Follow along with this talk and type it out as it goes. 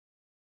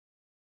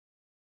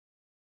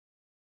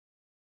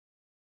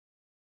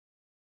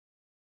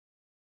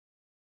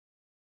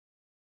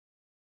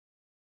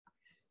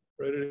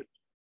Ready?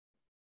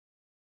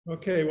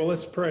 Okay, well,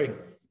 let's pray.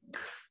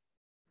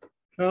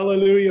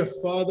 Hallelujah,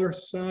 Father,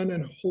 Son,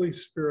 and Holy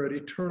Spirit,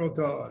 eternal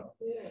God,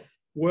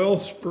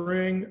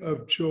 wellspring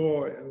of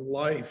joy and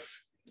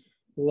life,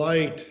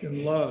 light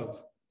and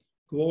love,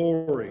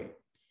 glory.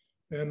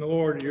 And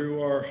Lord, you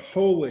are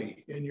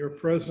holy, and your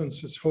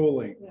presence is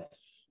holy.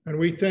 And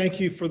we thank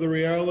you for the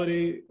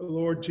reality,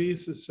 Lord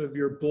Jesus, of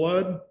your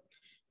blood,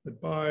 that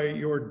by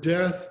your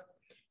death,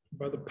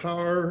 by the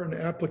power and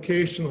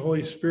application of the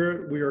Holy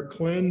Spirit, we are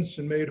cleansed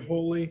and made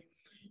holy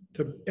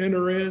to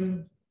enter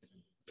in,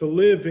 to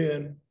live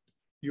in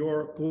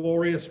your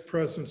glorious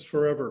presence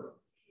forever.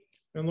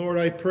 And Lord,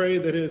 I pray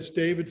that as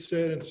David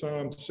said in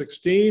Psalm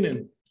 16,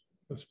 and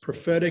was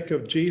prophetic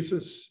of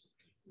Jesus,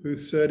 who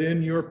said,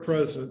 in your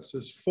presence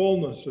is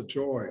fullness of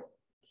joy.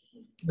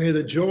 May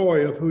the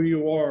joy of who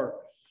you are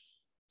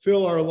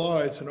fill our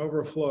lives and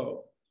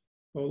overflow,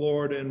 O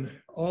Lord, in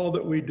all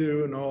that we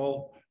do and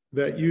all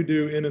that you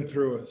do in and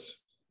through us.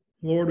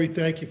 Lord, we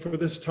thank you for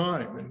this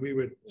time, and we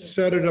would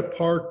set it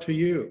apart to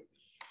you.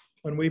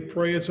 And we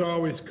pray as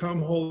always,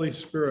 come Holy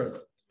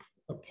Spirit,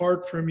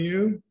 apart from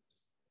you,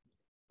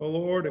 O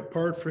Lord,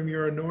 apart from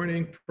your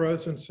anointing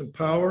presence and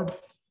power,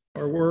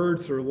 our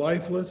words are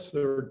lifeless,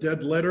 they're a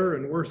dead letter,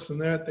 and worse than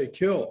that, they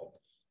kill,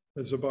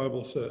 as the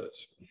Bible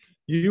says.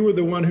 You are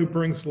the one who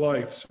brings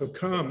life, so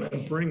come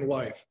and bring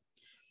life.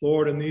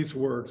 Lord, in these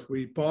words,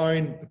 we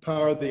bind the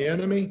power of the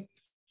enemy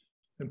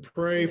and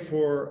pray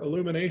for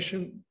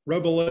illumination,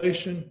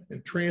 revelation,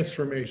 and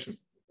transformation.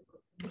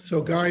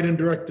 So guide and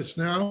direct us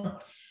now.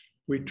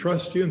 We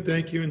trust you and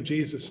thank you in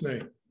Jesus'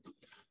 name.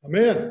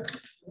 Amen.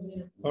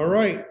 All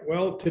right.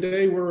 Well,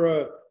 today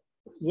we're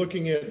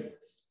looking at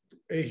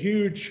a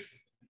huge,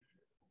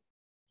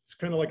 it's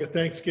kind of like a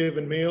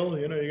Thanksgiving meal.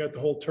 You know, you got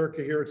the whole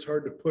turkey here. It's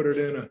hard to put it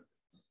in a,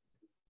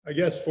 I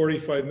guess,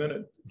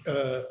 45-minute,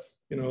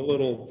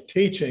 little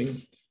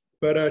teaching.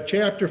 But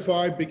chapter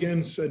 5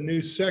 begins a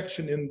new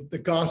section in the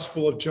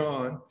Gospel of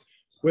John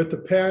with the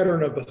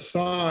pattern of a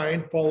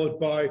sign followed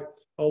by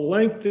a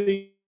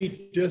lengthy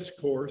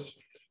discourse,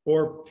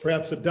 or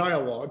perhaps a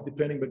dialogue,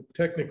 depending, but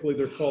technically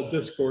they're called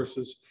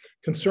discourses,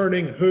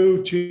 concerning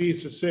who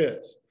Jesus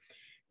is.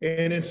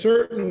 And in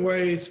certain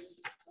ways,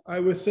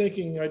 I was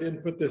thinking, I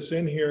didn't put this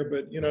in here,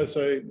 but as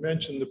I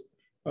mentioned,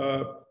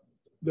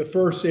 the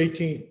first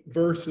 18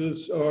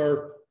 verses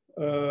are,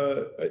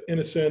 in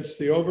a sense,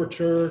 the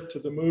overture to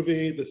the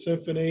movie, the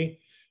symphony.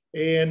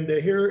 And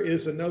here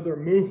is another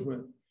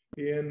movement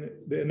in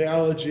the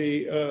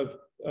analogy of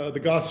the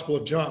Gospel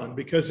of John,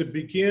 because it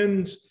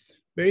begins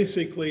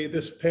basically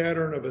this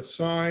pattern of a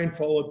sign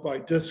followed by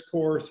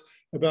discourse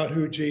about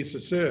who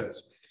Jesus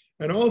is.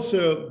 And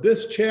also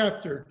this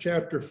chapter,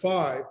 chapter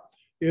 5,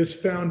 is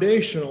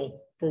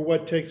foundational for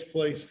what takes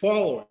place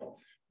following.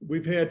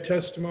 We've had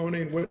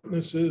testimony and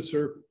witnesses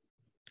or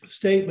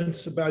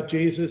statements about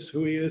Jesus,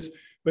 who he is,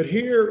 but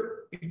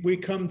here we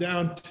come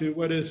down to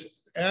what is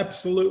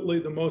absolutely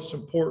the most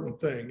important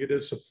thing. It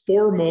is the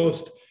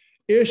foremost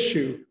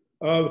issue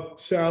of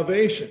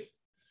salvation.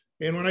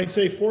 And when I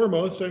say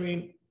foremost, I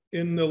mean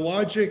in the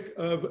logic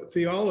of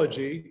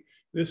theology,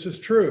 this is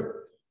true,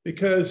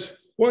 because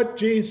what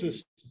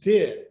Jesus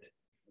did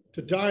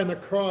to die on the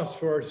cross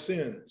for our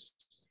sins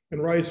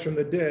and rise from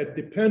the dead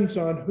depends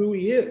on who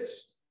he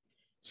is.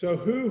 So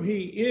who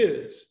he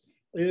is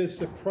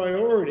the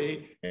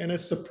priority, and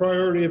it's the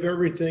priority of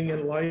everything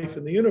in life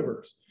in the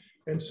universe.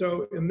 And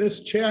so in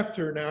this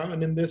chapter now,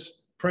 and in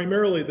this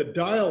primarily the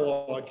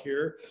dialogue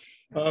here,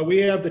 we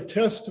have the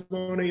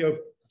testimony of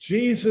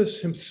Jesus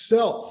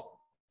himself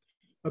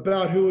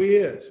about who he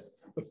is.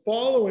 The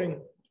following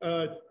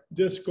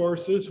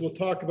discourses will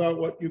talk about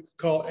what you could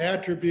call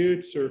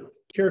attributes or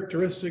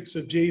characteristics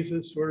of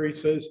Jesus, where he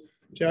says,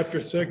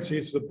 chapter 6,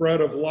 he's the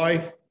bread of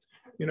life.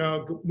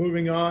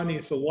 Moving on,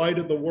 he's the light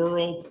of the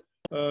world.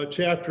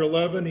 Chapter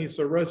 11, he's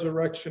the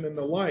resurrection and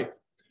the life.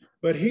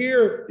 But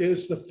here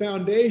is the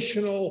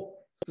foundational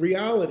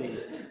reality,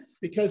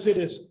 because it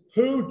is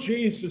who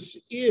Jesus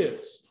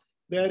is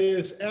that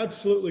is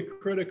absolutely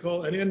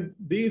critical. And in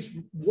these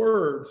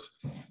words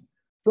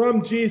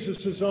from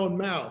Jesus's own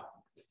mouth,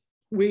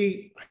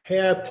 we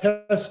have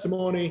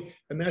testimony,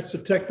 and that's the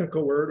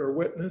technical word, or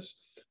witness,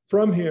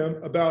 from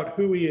him about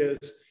who he is,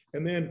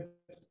 and then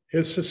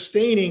his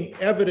sustaining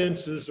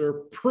evidences or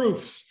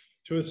proofs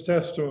to his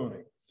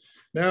testimony.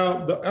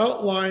 Now, the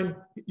outline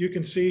you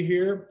can see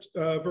here,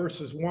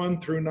 verses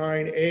 1 through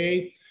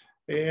 9a,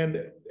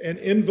 and an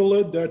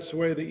invalid, that's the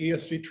way the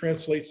ESV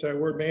translates that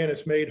word, man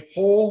is made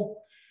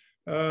whole.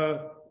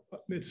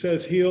 It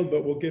says healed,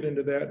 but we'll get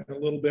into that in a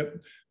little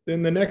bit.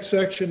 Then the next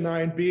section,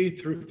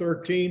 9b through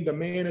 13, the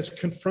man is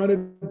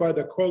confronted by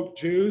the, quote,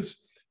 Jews.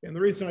 And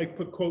the reason I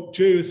put, quote,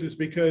 Jews is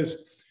because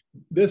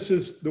this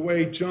is the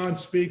way John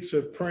speaks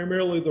of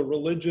primarily the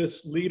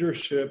religious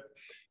leadership.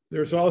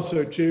 There's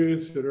also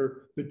Jews that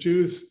are the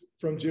Jews.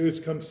 From Jews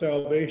comes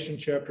salvation,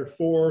 chapter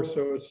 4.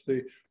 So it's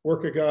the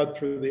work of God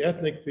through the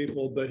ethnic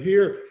people. But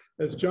here,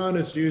 as John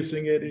is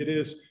using it, it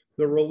is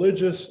the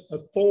religious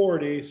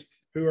authorities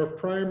who are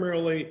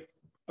primarily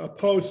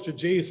opposed to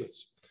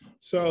Jesus.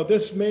 So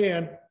this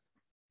man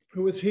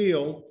who was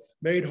healed,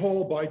 made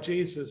whole by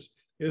Jesus,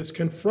 is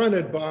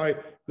confronted by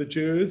the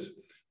Jews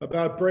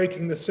about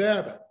breaking the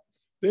Sabbath.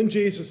 Then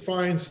Jesus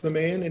finds the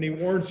man and he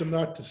warns him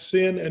not to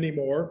sin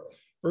anymore.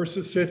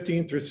 Verses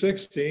 15 through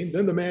 16.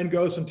 Then the man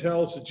goes and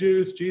tells the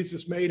Jews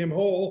Jesus made him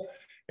whole,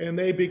 and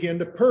they begin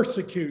to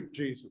persecute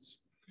Jesus.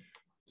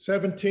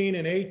 17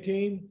 and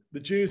 18, the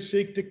Jews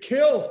seek to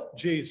kill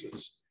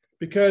Jesus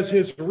because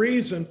his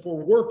reason for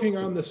working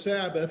on the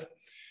Sabbath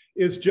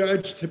is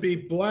judged to be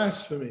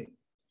blasphemy,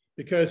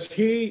 because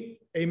he,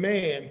 a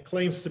man,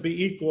 claims to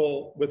be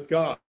equal with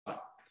God.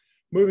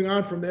 Moving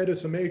on from that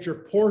is a major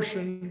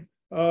portion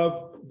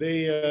of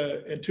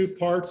the, in two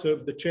parts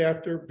of the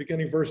chapter,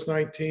 beginning verse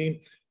 19.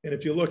 And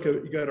if you look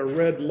at, you got a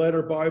red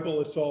letter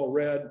Bible, it's all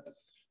red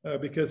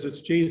because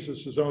it's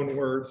Jesus's own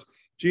words.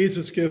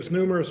 Jesus gives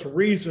numerous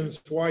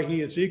reasons why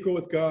he is equal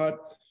with God.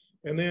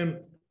 And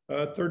then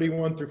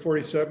 31 through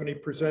 47, he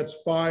presents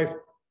 5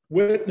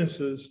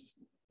 witnesses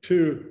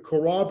to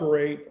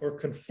corroborate or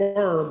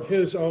confirm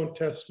his own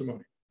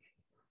testimony.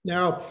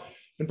 Now,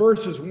 in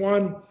verses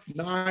 1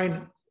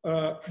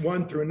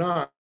 through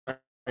 9,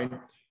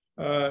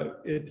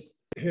 it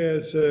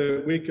has,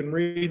 we can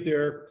read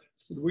there,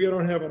 we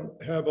don't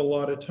have a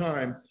lot of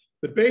time,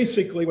 but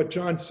basically what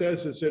John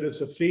says is it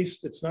is a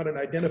feast. It's not an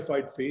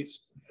identified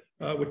feast,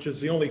 which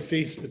is the only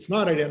feast that's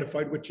not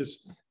identified, which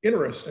is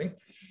interesting.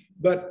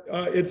 But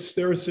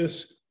there's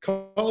this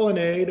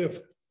colonnade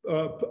of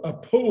a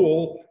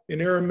pool in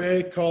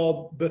Aramaic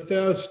called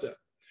Bethesda,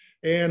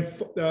 and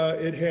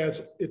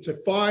it's a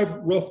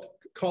 5-roofed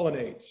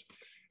colonnades,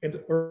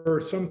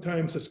 or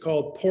sometimes it's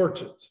called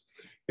porches.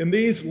 And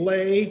these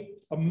lay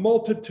a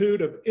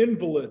multitude of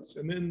invalids,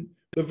 and then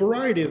the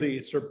variety of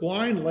these are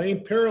blind,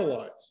 lame,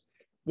 paralyzed.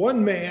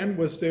 One man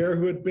was there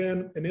who had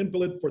been an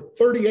invalid for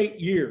 38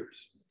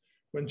 years.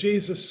 When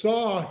Jesus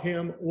saw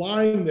him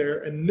lying there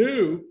and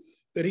knew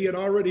that he had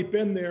already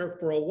been there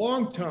for a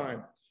long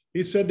time,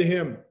 he said to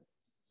him,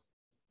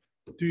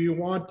 "Do you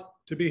want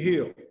to be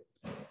healed?"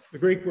 The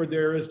Greek word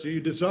there is, "Do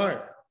you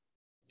desire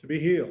to be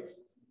healed?"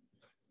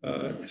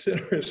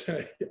 Sinners,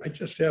 I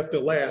just have to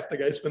laugh. The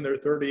guy's been there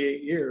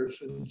 38 years,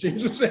 and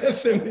Jesus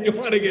asked him, "Do you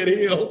want to get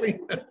healed?"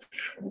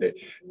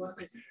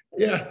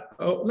 Yeah.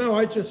 Oh, no,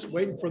 I just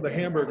waiting for the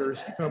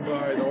hamburgers to come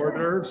by, the hors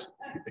d'oeuvres.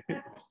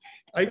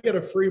 I get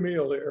a free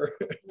meal there.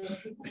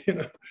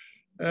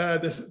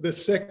 The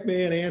sick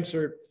man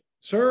answered,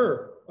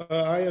 "Sir,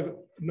 I have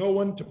no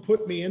one to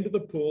put me into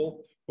the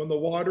pool when the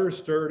water is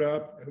stirred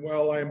up, and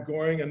while I am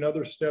going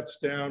another steps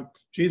down."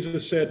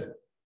 Jesus said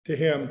to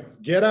him,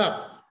 "Get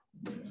up,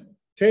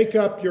 take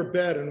up your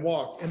bed and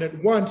walk." And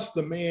at once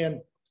the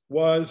man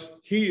was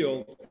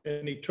healed,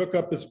 and he took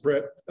up his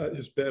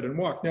bed and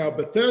walked. Now,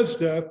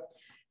 Bethesda,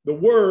 the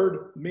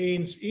word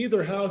means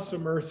either house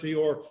of mercy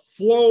or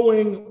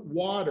flowing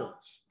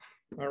waters.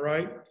 All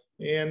right.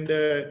 And,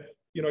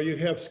 you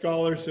have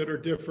scholars that are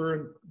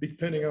different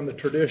depending on the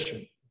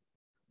tradition.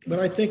 But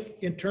I think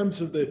in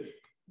terms of the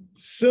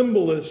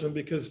symbolism,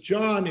 because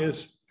John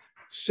is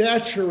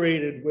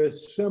saturated with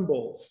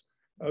symbols,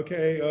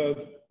 okay,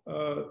 of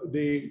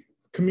the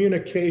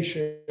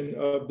communication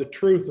of the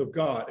truth of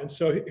God. And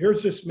so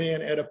here's this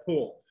man at a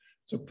pool.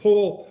 It's a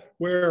pool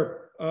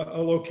where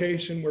a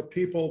location where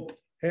people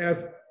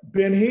have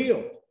been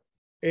healed.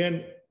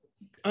 And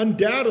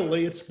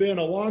undoubtedly, it's been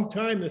a long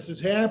time this is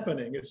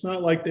happening. It's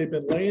not like they've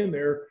been laying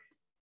there.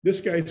 This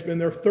guy's been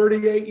there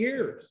 38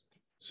 years.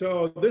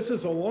 So this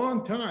is a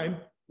long time.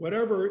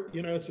 Whatever,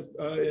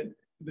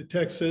 the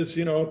text says,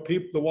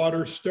 the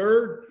water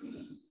stirred.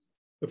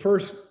 The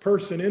first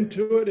person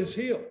into it is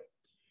healed.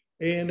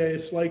 And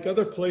it's like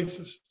other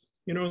places,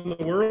 in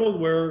the world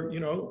where,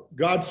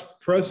 God's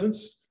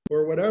presence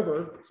or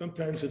whatever,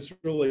 sometimes it's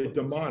really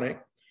demonic,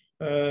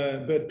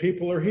 but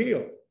people are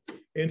healed.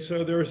 And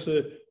so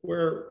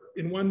where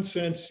in one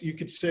sense, you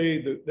could say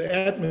the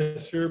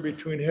atmosphere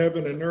between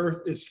heaven and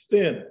earth is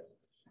thin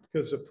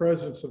because the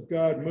presence of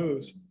God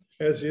moves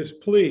as he is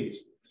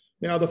pleased.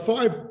 Now, the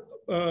 5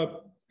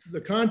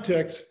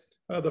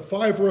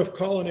 roof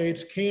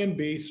colonnades can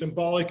be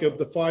symbolic of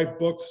the 5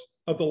 books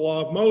of the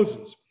law of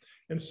Moses.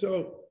 And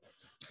so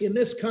in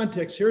this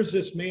context, here's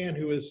this man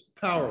who is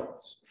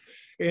powerless,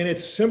 and it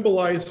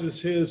symbolizes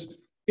his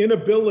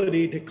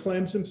inability to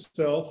cleanse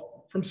himself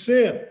from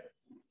sin.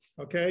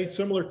 Okay,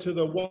 similar to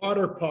the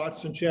water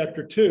pots in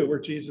chapter 2, where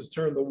Jesus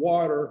turned the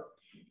water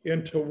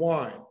into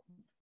wine.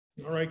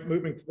 All right,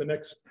 moving to the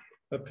next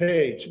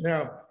page.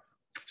 Now,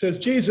 it says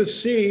Jesus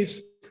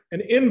sees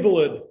an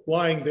invalid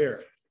lying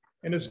there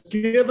and is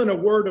given a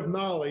word of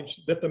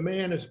knowledge that the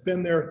man has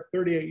been there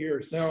 38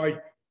 years. Now, I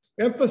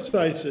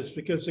emphasize this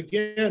because,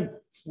 again,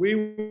 we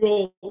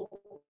will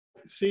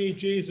see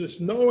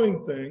Jesus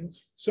knowing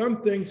things.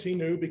 Some things he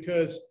knew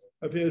because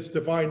of his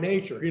divine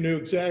nature. He knew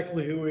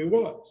exactly who he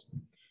was.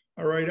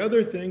 All right,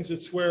 other things,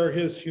 it's where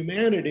his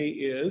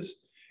humanity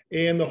is,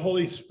 and the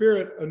Holy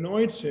Spirit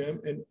anoints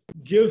him and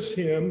gives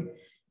him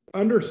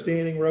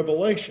understanding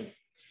revelation.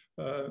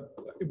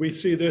 We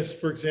see this,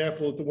 for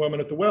example, with the woman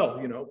at the well.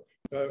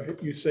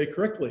 You say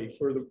correctly,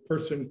 for the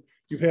person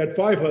you've had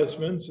 5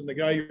 husbands and the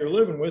guy you're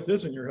living with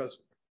isn't your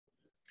husband.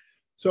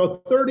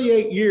 So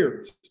 38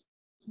 years.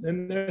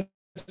 And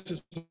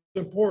that's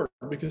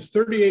important because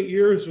 38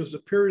 years was a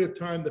period of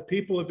time the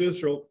people of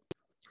Israel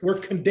were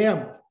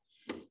condemned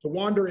to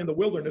wander in the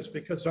wilderness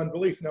because of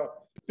unbelief. Now,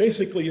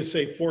 basically you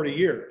say 40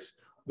 years,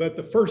 but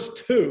the first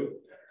 2,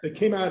 they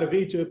came out of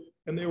Egypt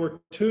and they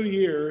were 2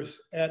 years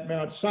at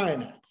Mount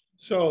Sinai.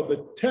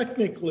 So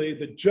technically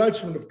the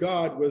judgment of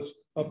God was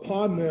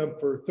upon them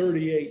for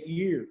 38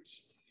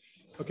 years.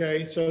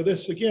 Okay, so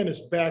this again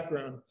is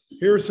background.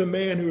 Here's a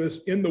man who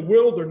is in the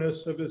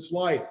wilderness of his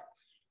life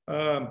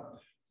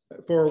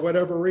for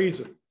whatever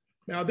reason.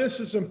 Now, this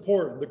is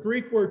important. The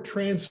Greek word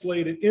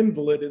translated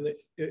invalid in the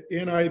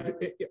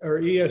NIV or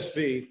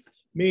ESV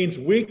means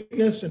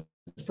weakness,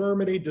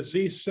 infirmity,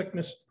 disease,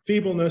 sickness,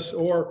 feebleness,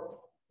 or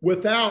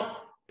without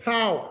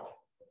power.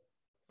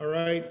 All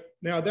right.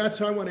 Now,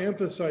 I want to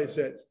emphasize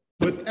that.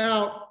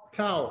 Without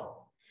power.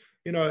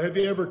 You know, have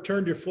you ever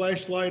turned your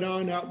flashlight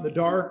on out in the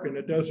dark and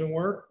it doesn't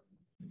work?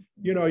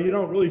 You know, you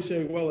don't really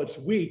say, well, it's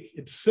weak,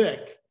 it's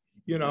sick.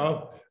 You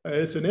know,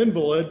 it's an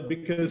invalid,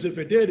 because if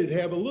it did, it'd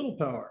have a little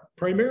power.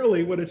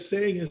 Primarily what it's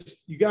saying is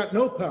you got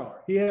no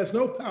power. He has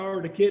no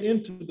power to get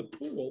into the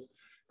pool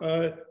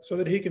so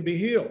that he can be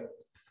healed.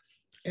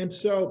 And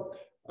so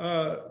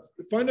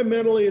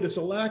fundamentally, it is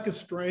a lack of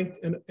strength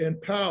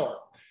and power.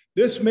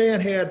 This man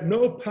had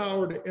no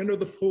power to enter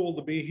the pool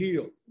to be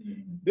healed.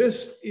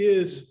 This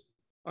is,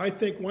 I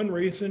think, one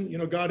reason, you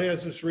know, God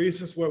has his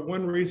reasons.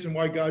 One reason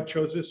why God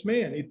chose this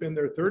man. He'd been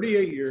there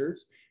 38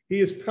 years. He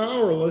is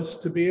powerless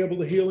to be able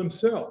to heal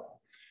himself.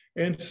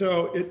 And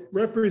so it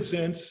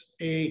represents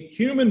a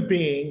human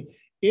being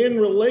in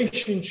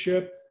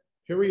relationship.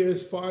 Here he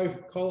is,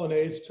 5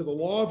 colonnades to the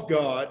law of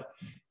God.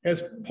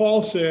 As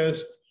Paul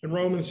says in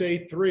Romans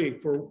 8:3,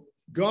 for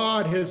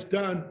God has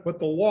done what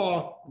the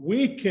law,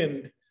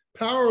 weakened,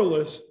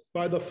 powerless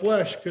by the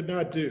flesh, could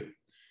not do.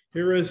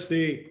 Here is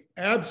the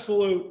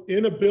absolute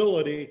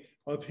inability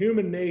of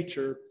human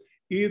nature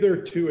either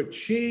to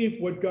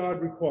achieve what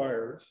God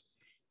requires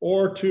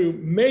or to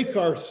make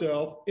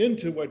ourselves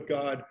into what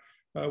God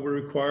would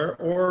require,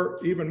 or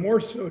even more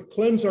so,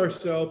 cleanse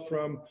ourselves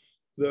from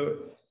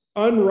the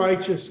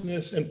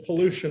unrighteousness and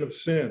pollution of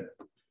sin.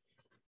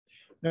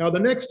 Now, the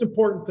next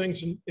important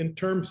things in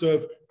terms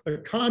of the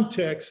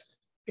context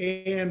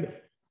and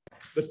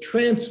the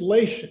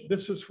translation,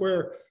 this is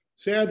where,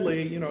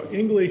 sadly, you know,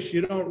 English,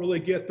 you don't really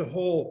get the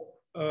whole,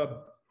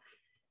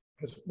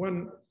 as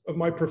one of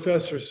my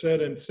professors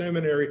said in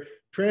seminary,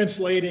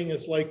 translating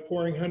is like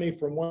pouring honey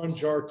from one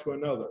jar to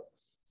another.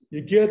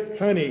 You get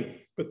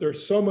honey, but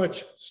there's so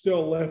much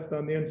still left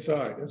on the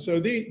inside. And so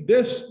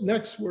this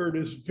next word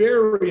is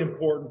very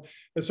important,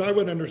 as I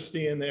would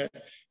understand that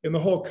in the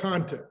whole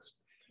context.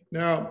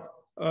 Now,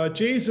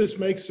 Jesus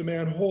makes the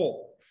man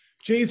whole.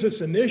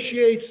 Jesus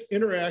initiates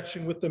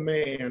interaction with the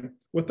man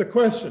with the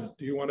question,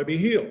 do you want to be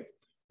healed?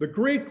 The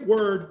Greek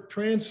word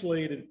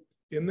translated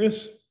in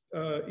this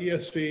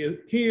ESV,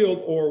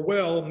 healed or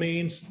well,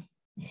 means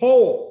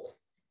whole.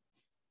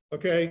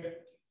 Okay,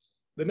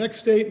 the next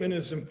statement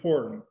is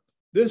important.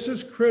 This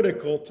is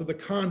critical to the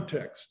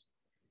context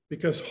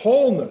because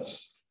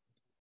wholeness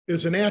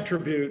is an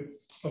attribute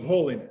of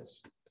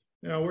holiness.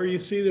 Now, where you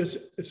see this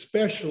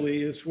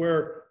especially is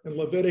where in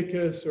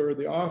Leviticus or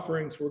the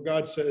offerings where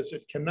God says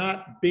it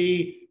cannot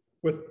be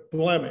with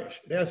blemish.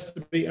 It has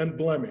to be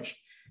unblemished.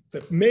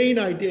 The main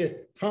idea,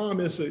 Tom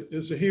is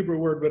a Hebrew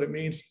word, but it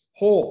means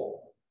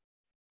whole.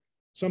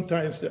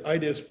 Sometimes the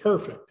idea is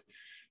perfect.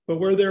 But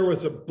where there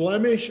was a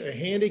blemish, a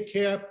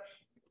handicap,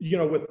 you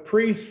know, with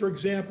priests, for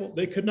example,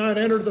 they could not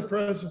enter the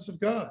presence of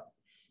God.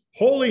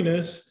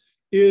 Holiness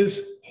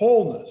is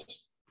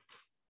wholeness.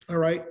 All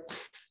right.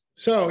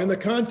 So in the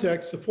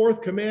context, the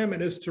 4th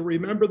commandment is to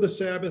remember the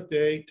Sabbath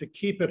day, to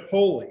keep it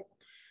holy.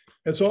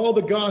 As all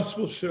the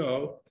Gospels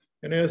show,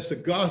 and as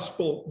this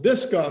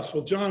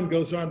gospel, John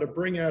goes on to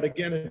bring out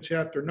again in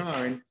chapter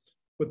 9,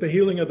 with the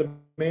healing of the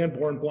man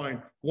born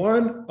blind.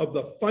 One of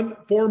the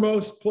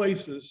foremost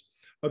places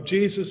of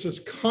Jesus's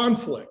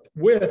conflict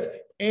with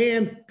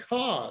and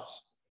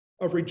cause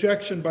of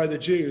rejection by the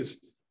Jews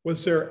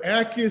was their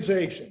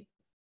accusation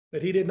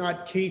that he did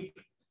not keep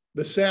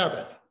the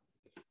Sabbath.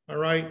 All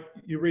right,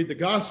 you read the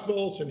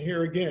Gospels and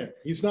here again,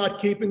 he's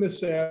not keeping the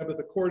Sabbath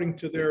according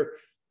to their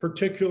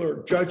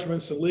particular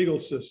judgments and legal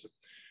system.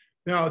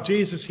 Now,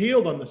 Jesus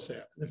healed on the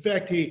Sabbath. In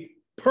fact, he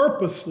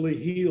purposely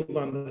healed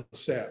on the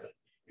Sabbath.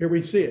 Here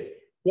we see it.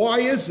 Why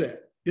is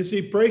that? Is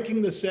he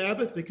breaking the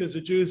Sabbath? Because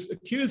the Jews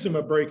accuse him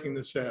of breaking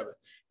the Sabbath.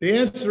 The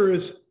answer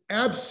is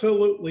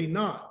absolutely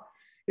not.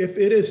 If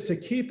it is to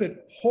keep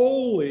it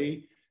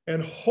holy,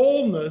 and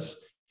wholeness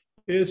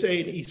is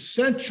an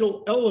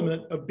essential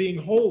element of being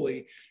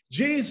holy,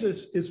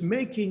 Jesus is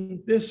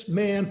making this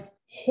man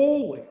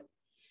holy.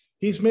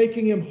 He's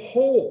making him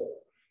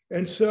whole.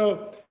 And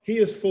so he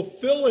is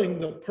fulfilling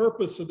the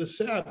purpose of the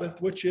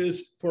Sabbath, which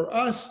is for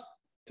us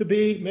to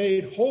be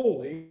made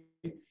holy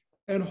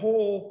and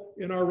whole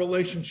in our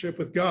relationship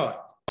with God.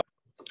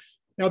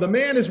 Now, the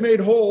man is made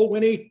whole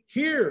when he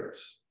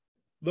hears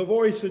the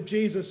voice of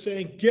Jesus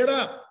saying, get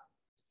up,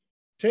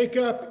 take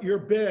up your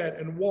bed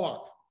and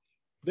walk,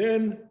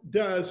 then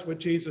does what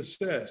Jesus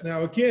says.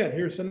 Now, again,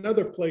 here's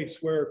another place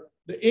where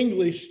the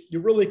English, you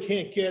really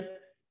can't get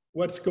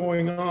what's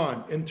going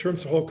on in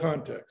terms of whole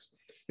context.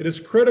 It is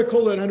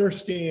critical to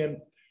understand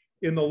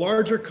in the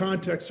larger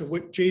context of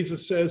what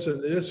Jesus says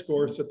in the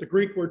discourse that the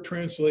Greek word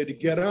translated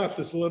get up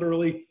is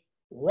literally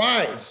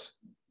rise,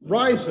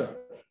 rise up.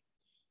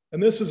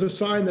 And this is a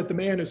sign that the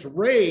man is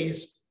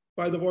raised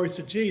by the voice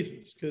of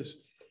Jesus, because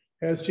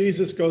as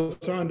Jesus goes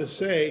on to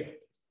say,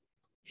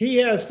 he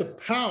has the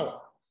power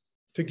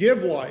to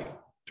give life,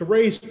 to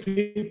raise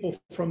people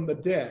from the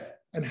dead.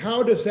 And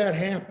how does that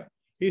happen?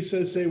 He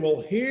says they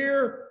will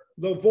hear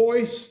the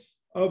voice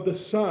of the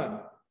Son,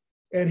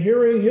 and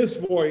hearing his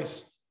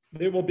voice,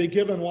 they will be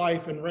given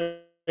life and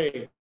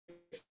raised.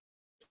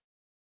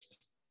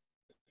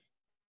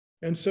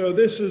 And so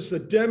this is the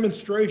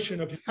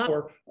demonstration of the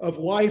power of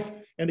life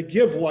and to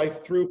give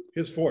life through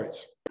his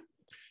voice.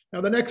 Now,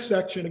 the next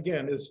section,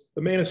 again, is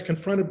the man is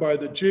confronted by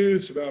the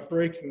Jews about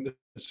breaking the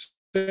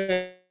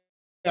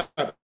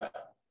Sabbath.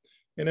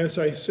 And as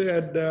I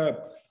said,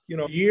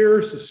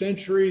 years, the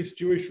centuries,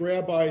 Jewish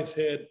rabbis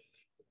had,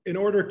 in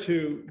order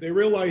to, they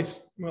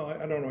realized, well,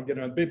 I don't want to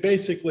get on, but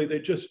basically they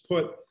just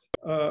put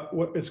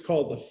what is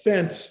called the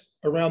fence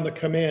around the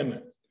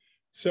commandment.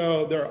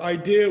 So their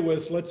idea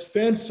was, let's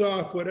fence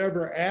off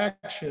whatever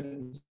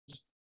actions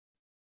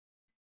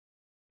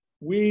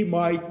we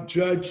might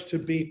judge to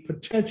be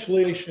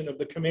potentially of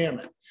the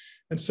commandment.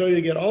 And so you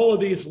get all of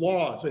these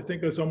laws. I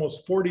think there's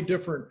almost 40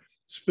 different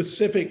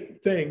specific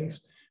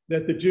things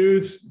that the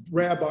Jews,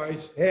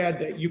 rabbis had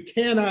that you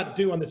cannot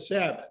do on the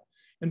Sabbath.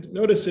 And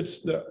notice it's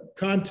the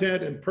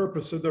content and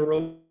purpose of the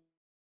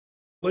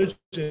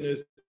religion is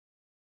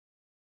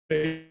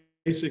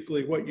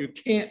basically what you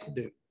can't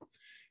do.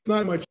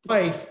 Not much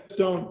life,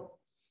 don't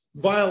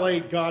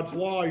violate God's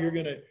law, you're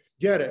going to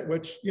get it,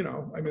 which,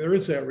 there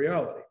is that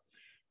reality.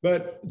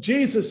 But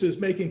Jesus is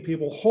making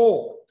people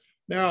whole.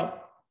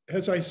 Now,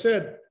 as I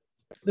said,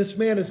 this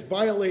man is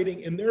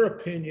violating, in their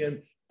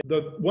opinion,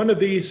 one of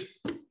these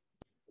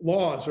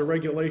laws or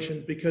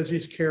regulations because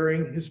he's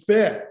carrying his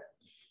bed.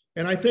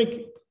 And I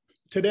think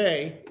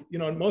today,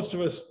 most of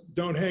us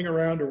don't hang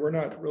around, or we're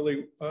not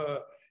really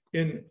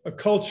in a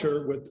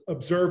culture with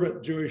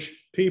observant Jewish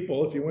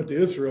people. If you went to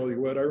Israel,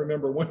 you would. I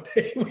remember one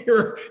day we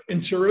were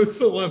in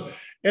Jerusalem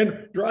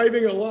and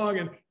driving along,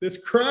 and this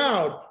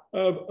crowd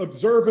of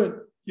observant,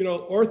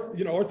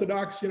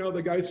 Orthodox,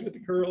 the guys with the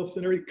curls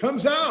and everything,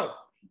 comes out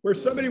where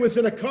somebody was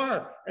in a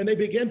car and they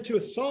begin to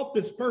assault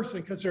this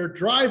person because they're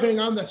driving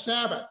on the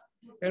Sabbath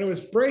and it was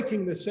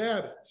breaking the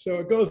Sabbath. So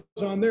it goes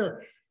on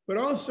there. But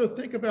also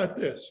think about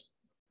this,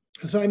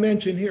 as I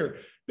mentioned here,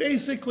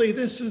 basically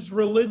this is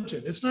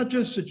religion. It's not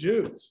just the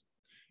Jews.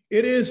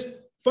 It is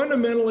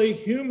fundamentally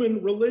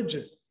human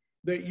religion,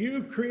 that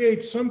you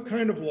create some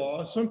kind of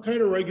law, some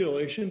kind of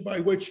regulation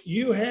by which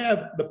you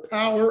have the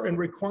power and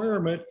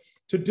requirement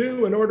to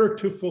do in order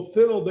to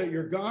fulfill that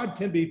your God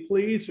can be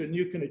pleased and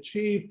you can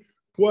achieve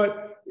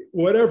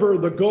whatever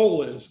the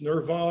goal is,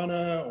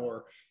 nirvana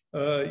or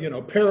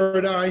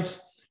paradise,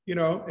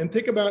 and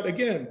think about,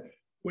 again,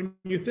 when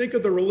you think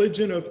of the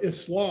religion of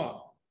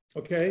Islam,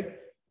 okay,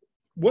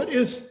 what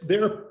is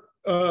their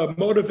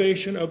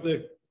motivation of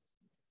the,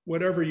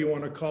 whatever you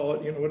want to call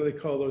it, what do they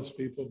call those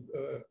people?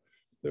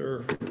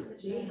 They're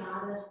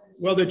jihadists.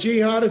 Well, the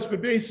jihadists,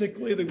 but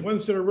basically the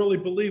ones that really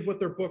believe what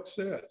their book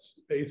says,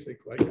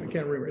 basically. I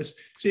can't remember.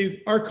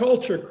 See, our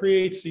culture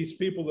creates these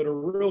people that are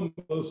real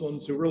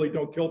Muslims who really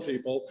don't kill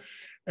people.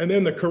 And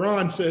then the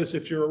Quran says,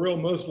 if you're a real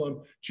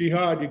Muslim,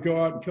 jihad, you go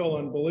out and kill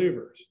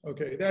unbelievers.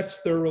 Okay, that's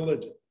their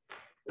religion.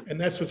 And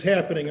that's what's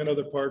happening in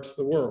other parts of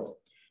the world.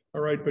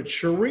 All right, but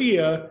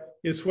Sharia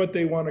is what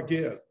they want to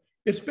give.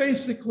 It's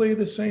basically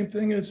the same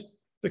thing as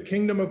the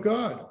kingdom of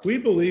God. We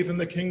believe in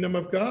the kingdom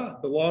of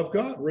God, the law of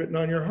God written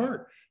on your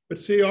heart. But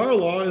see, our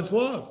law is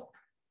love.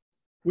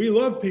 We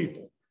love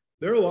people.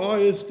 Their law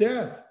is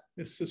death.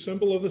 It's the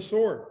symbol of the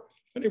sword.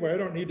 Anyway, I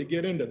don't need to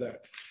get into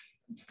that,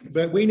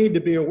 but we need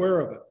to be aware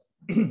of it.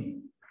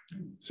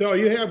 So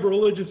you have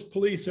religious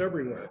police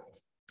everywhere,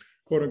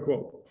 quote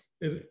unquote.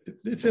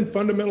 It's in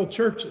fundamental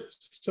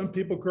churches. Some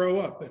people grow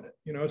up in it.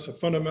 It's a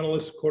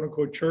fundamentalist, quote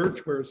unquote,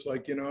 church where it's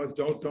like,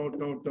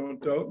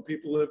 don't.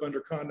 People live under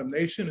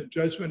condemnation and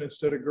judgment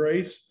instead of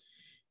grace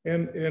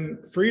and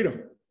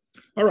freedom.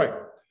 All right.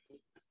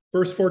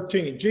 Verse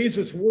 14,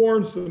 Jesus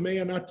warns the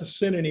man not to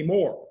sin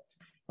anymore.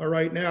 All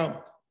right.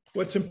 Now,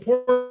 what's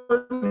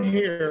important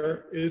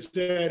here is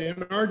that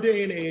in our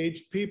day and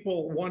age,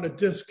 people want to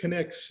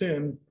disconnect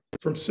sin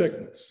from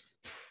sickness.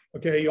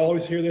 Okay, you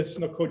always hear this,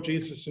 and they'll quote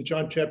Jesus in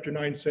John chapter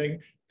 9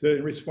 saying,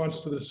 in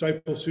response to the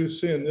disciples who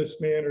sin,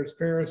 this man or his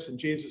parents, and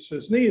Jesus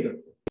says, neither.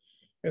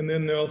 And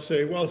then they'll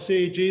say, well,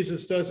 see,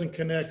 Jesus doesn't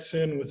connect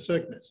sin with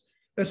sickness.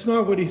 That's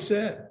not what he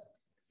said.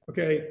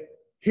 Okay,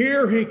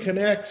 here he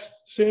connects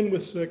sin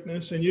with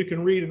sickness, and you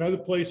can read in other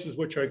places,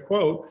 which I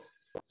quote,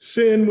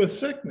 sin with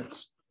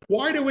sickness.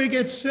 Why do we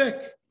get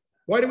sick?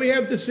 Why do we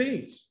have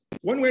disease?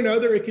 One way or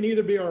another, it can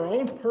either be our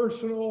own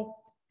personal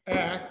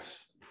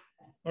acts,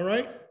 all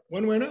right,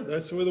 one way or another,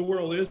 that's the way the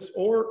world is.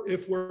 Or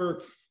if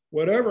we're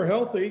whatever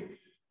healthy,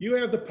 you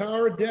have the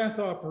power of death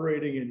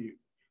operating in you.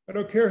 I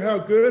don't care how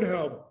good,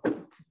 how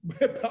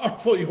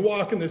powerful you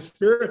walk in the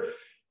Spirit,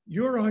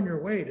 you're on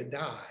your way to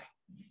die.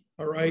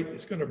 All right,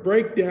 it's going to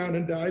break down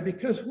and die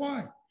because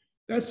why?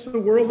 That's the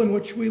world in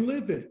which we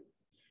live in.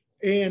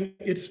 And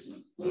it's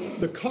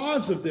the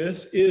cause of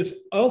this is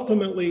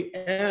ultimately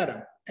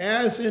Adam.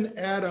 As in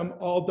Adam,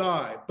 all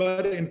die,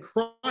 but in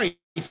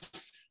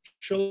Christ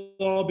shall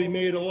all be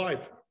made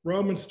alive.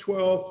 Romans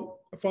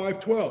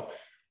 5:12.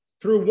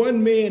 Through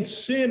one man,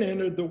 sin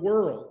entered the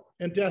world,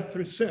 and death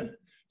through sin.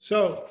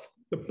 So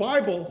the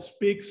Bible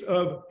speaks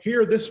of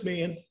here, this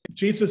man,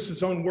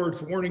 Jesus' own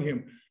words warning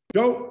him,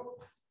 don't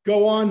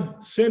go on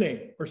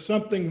sinning or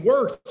something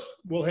worse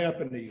will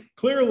happen to you.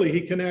 Clearly,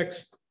 he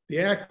connects the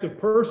act of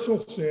personal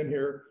sin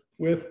here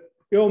with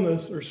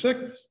illness or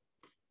sickness.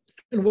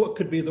 And what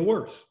could be the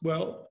worst?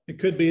 Well, it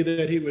could be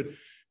that he would,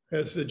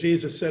 as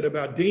Jesus said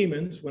about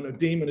demons, when a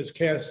demon is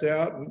cast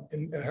out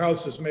and a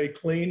house is made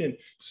clean and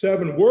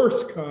 7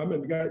 worse come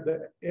and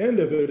the end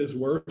of it is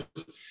worse,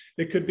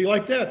 it could be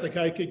like that. The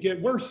guy could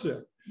get worse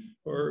sick,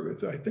 or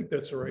I think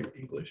that's the right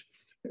English.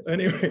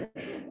 Anyway,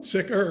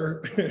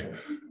 sicker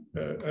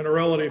on a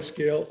relative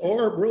scale,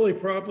 or really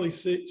probably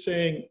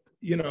saying,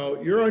 you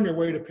know, you're on your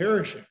way to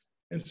perishing.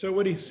 And so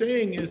what he's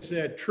saying is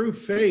that true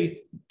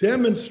faith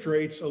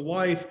demonstrates a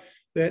life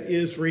that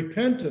is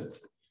repentant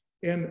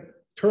and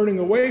turning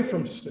away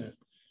from sin.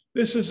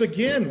 This is,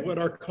 again, what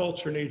our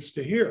culture needs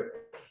to hear,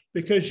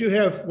 because you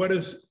have what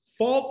is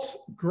false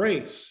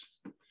grace.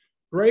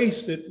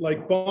 Grace that,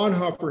 like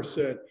Bonhoeffer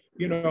said,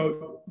 you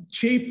know,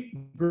 cheap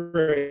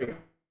grace.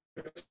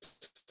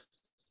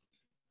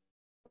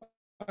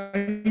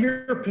 I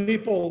hear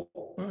people,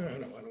 I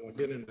don't want to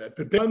get into that,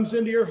 but it comes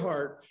into your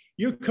heart.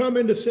 You come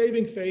into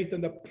saving faith,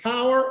 and the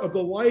power of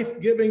the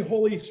life-giving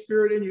Holy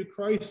Spirit in you,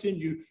 Christ in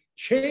you,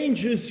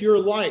 changes your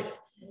life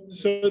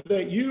so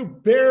that you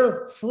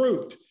bear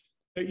fruit,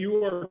 that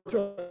you are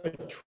a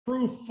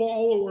true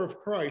follower of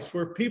Christ.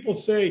 Where people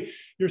say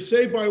you're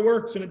saved by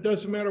works and it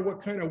doesn't matter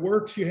what kind of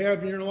works you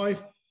have in your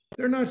life,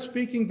 they're not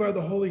speaking by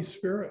the Holy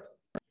Spirit.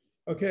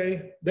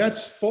 Okay,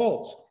 that's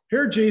false.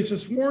 Here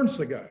Jesus warns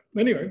the guy.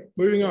 Anyway,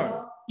 moving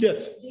on.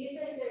 Yes? Do you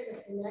think there's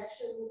a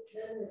connection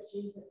then with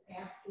Jesus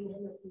asking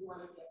him if he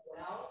wanted to get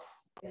well,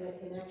 and a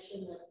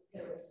connection that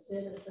there was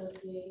sin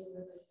associated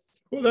with this?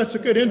 Well, that's a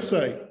good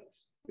insight.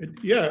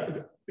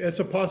 Yeah, it's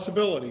a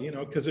possibility, you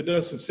know, because it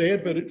doesn't say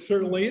it, but it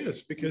certainly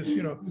is. Because,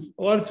 you know,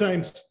 a lot of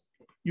times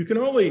you can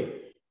only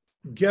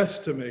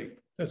guesstimate.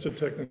 That's a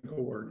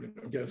technical word,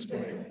 you know,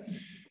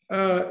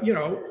 guesstimate. You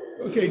know,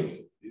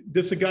 okay,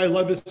 does a guy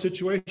love his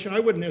situation? I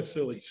wouldn't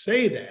necessarily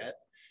say that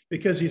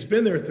because he's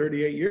been there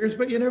 38 years,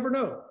 but you never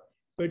know.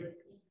 But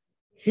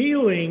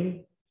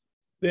healing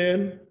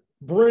then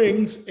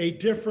brings a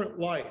different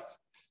life.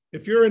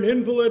 If you're an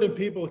invalid and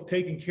people are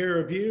taking care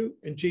of you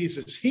and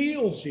Jesus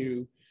heals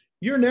you,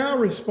 you're now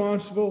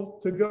responsible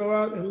to go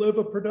out and live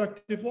a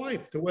productive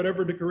life to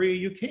whatever degree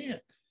you can,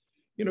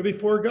 you know,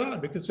 before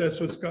God, because that's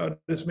what God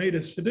has made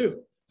us to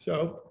do.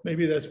 So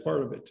maybe that's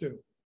part of it too.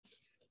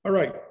 All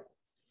right.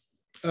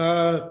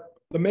 The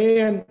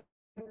man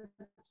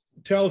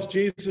tells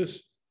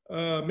Jesus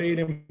made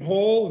him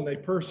whole, and they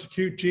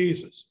persecute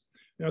Jesus.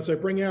 Now, as I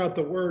bring out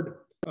the word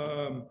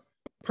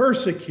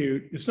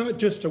persecute, it's not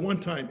just a one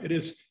time. It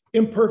is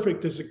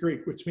imperfect as a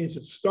Greek, which means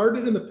it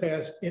started in the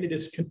past and it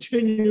is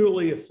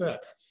continually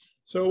effect.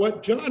 So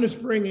what John is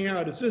bringing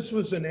out is this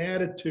was an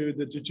attitude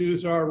that the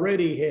Jews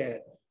already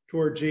had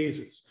toward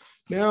Jesus.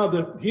 Now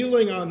the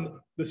healing on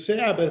the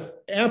Sabbath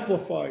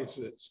amplifies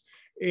this,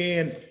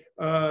 and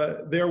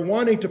they're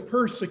wanting to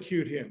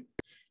persecute him.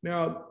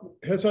 Now,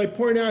 as I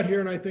point out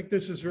here, and I think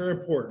this is very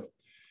important,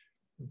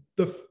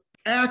 the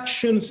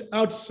actions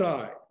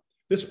outside,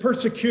 this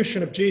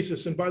persecution of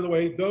Jesus, and by the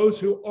way, those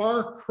who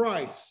are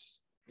Christ's,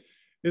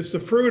 is the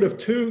fruit of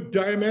 2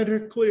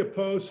 diametrically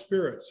opposed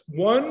spirits.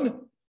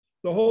 One,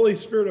 the Holy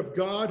Spirit of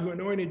God who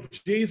anointed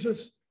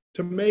Jesus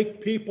to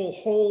make people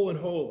whole and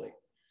holy.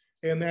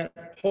 And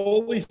that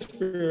Holy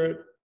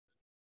Spirit,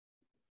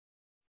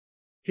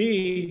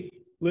 he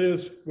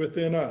lives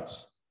within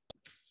us.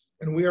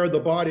 And we are the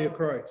body of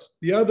Christ.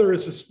 The other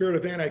is the spirit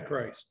of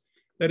Antichrist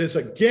that is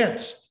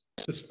against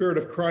the Spirit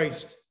of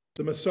Christ,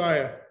 the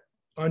Messiah,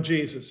 on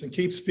Jesus, and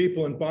keeps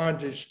people in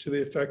bondage to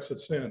the effects of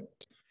sin.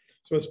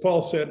 So as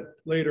Paul said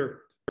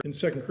later in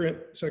 2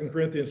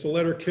 Corinthians, the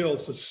letter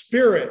kills, the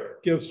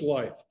Spirit gives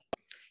life.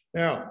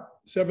 Now,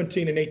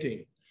 17 and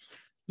 18.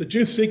 The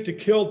Jews seek to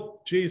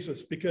kill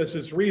Jesus because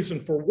his reason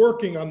for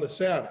working on the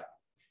Sabbath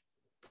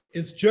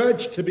is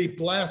judged to be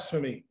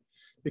blasphemy,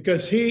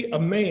 because he, a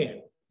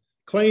man,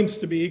 claims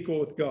to be equal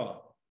with God.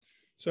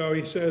 So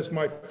he says,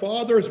 my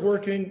Father is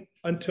working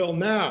until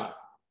now,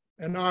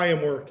 and I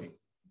am working.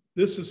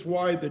 This is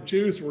why the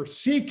Jews were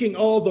seeking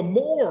all the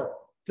more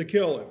to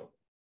kill him,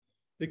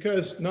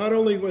 because not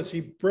only was he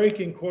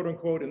breaking, quote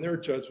unquote, in their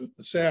judgment,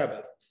 the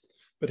Sabbath,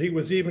 but he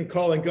was even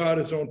calling God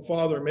his own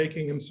Father,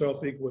 making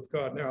himself equal with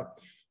God. Now,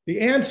 The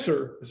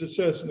answer, as it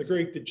says in the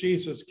Greek, that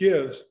Jesus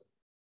gives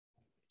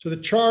to the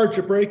charge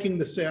of breaking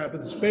the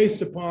Sabbath is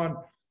based upon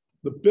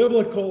the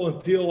biblical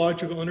and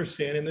theological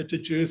understanding that the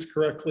Jews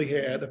correctly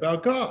had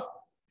about God.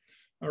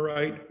 All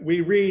right,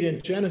 we read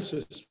in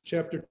Genesis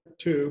chapter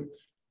 2,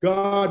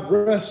 God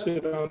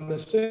rested on the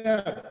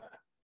Sabbath.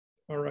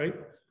 All right,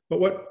 but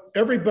what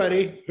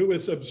everybody who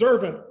is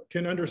observant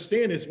can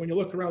understand is when you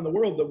look around the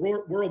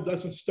world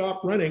doesn't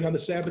stop running on the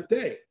Sabbath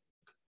day.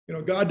 You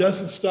know, God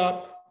doesn't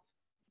stop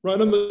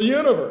running the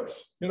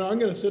universe. You know, I'm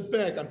going to sit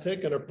back, I'm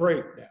taking a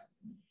break now.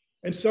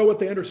 And so what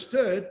they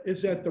understood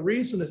is that the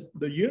reason that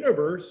the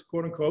universe,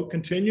 quote unquote,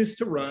 continues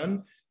to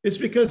run is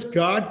because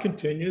God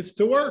continues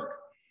to work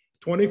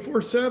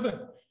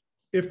 24/7.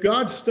 If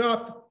God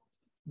stopped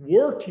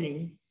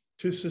working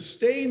to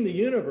sustain the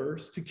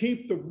universe, to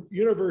keep the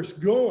universe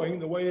going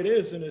the way it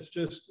is, and it's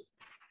just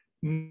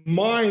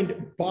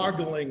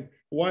mind-boggling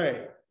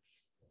way,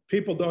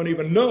 people don't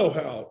even know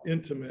how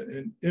intimate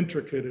and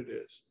intricate it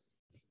is.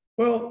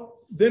 Well,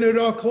 then it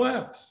all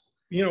collapsed.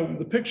 You know,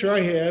 the picture I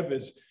have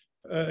is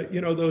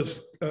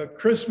those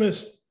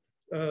Christmas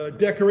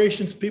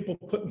decorations people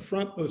put in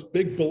front, those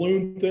big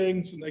balloon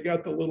things, and they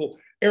got the little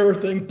air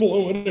thing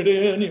blowing it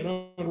in, you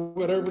know,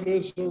 whatever it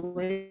is, the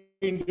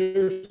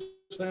reindeer,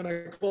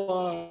 Santa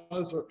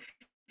Claus, or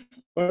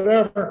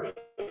whatever.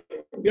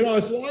 You know,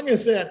 as long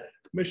as that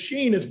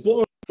machine is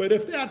blowing, but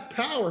if that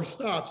power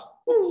stops,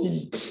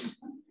 all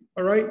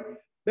right,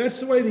 that's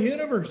the way the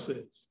universe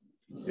is.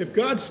 If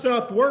God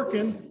stopped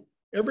working,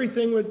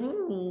 everything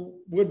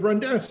would run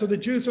down. So the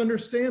Jews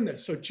understand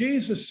this. So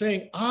Jesus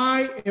saying,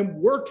 I am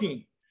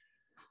working,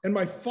 and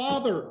my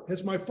Father,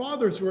 as my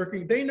Father's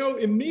working, they know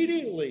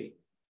immediately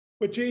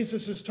what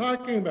Jesus is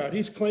talking about.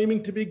 He's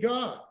claiming to be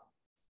God.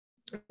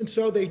 And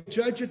so they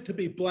judge it to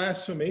be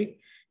blasphemy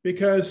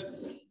because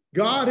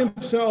God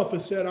himself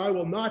has said, I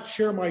will not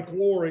share my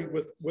glory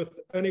with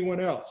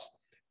anyone else.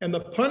 And the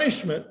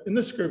punishment in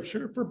the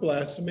scripture for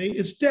blasphemy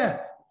is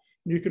death.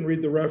 You can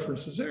read the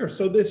references there.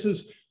 So this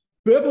is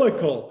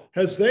biblical.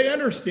 As they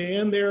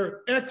understand,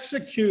 they're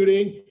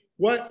executing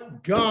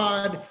what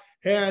God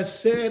has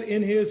said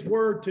in his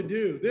word to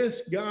do.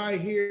 This guy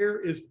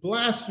here is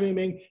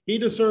blaspheming. He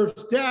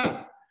deserves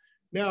death.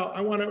 Now,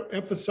 I want to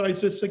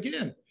emphasize this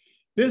again.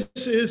 This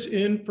is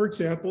in, for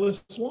example,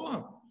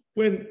 Islam.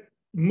 When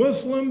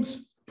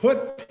Muslims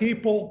put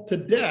people to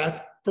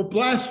death for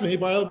blasphemy,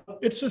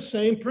 it's the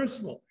same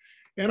principle.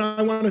 And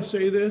I want to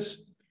say this,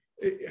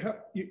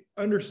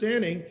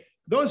 understanding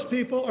those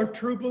people are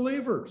true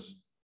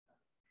believers.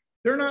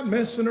 They're not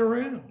messing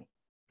around.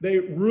 They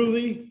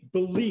really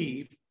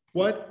believe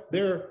what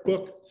their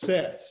book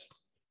says.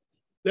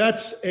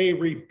 That's a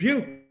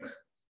rebuke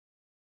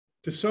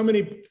to so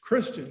many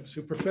Christians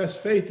who profess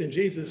faith in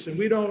Jesus, and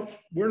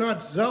we're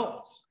not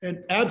zealous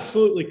and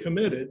absolutely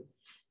committed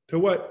to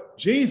what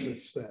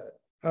Jesus said,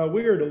 how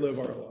we are to live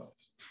our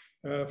lives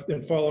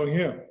in following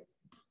him.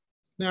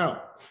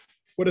 Now,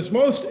 what is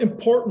most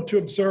important to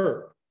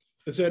observe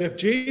is that if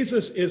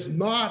Jesus is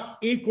not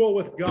equal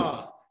with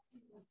God,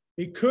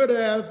 he could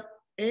have,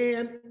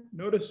 and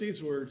notice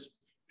these words,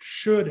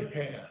 should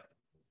have,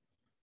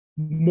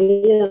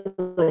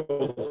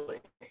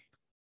 morally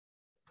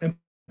and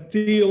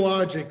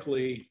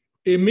theologically,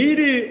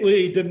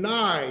 immediately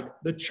denied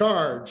the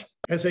charge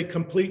as a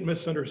complete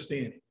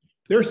misunderstanding.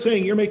 They're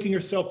saying you're making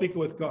yourself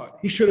equal with God.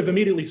 He should have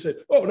immediately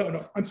said, oh,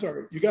 no, I'm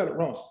sorry, you got it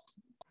wrong.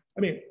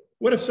 I mean,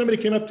 what if somebody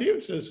came up to you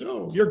and says,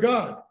 oh, you're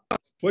God.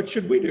 What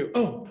should we do?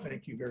 Oh,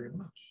 thank you very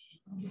much.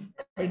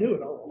 I knew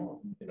it all along.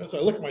 You know, as I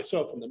look at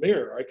myself in the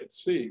mirror, I could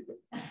see. But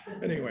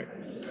anyway.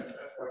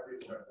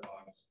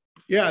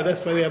 Yeah,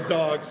 that's why they have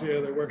dogs. Yeah,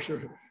 they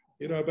worship.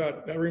 You know,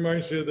 that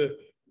reminds me of the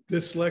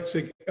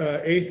dyslexic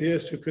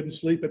atheist who couldn't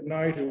sleep at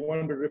night, who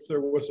wondered if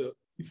there was a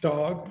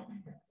dog.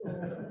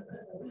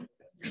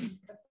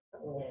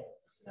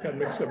 Got to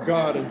mix up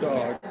God and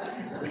dog.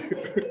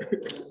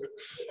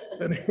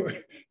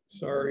 Anyway,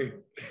 sorry.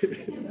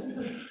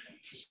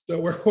 So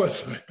where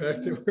was I?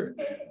 Back to where?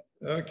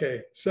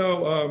 Okay.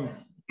 So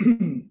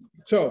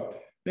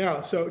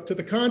to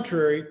the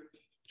contrary,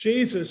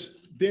 Jesus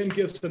then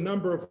gives a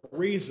number of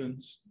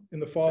reasons in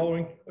the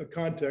following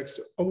context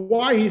of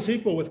why he's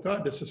equal with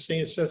God to sustain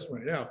his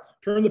testimony. Now,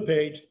 turn the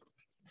page.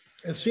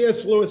 As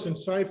C.S. Lewis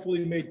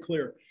insightfully made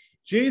clear,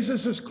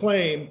 Jesus'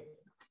 claim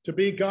to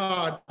be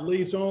God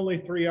leaves only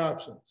three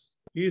options.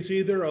 He's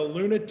either a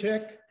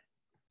lunatic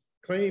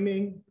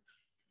claiming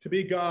to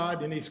be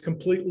God and he's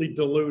completely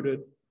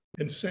deluded,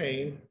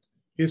 insane.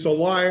 He's a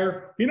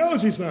liar. He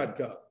knows he's not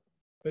God,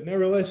 but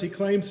nevertheless he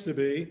claims to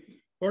be,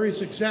 or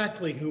he's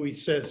exactly who he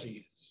says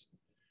he is.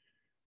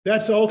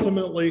 That's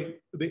ultimately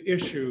the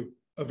issue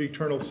of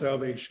eternal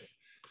salvation.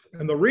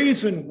 And the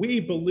reason we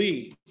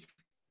believe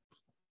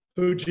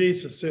who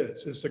Jesus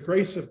is the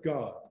grace of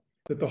God,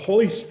 that the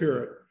Holy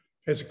Spirit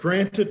has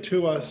granted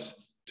to us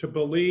to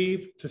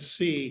believe, to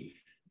see,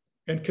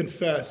 and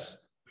confess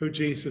who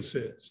Jesus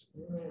is.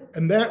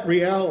 And that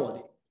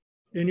reality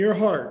in your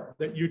heart,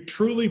 that you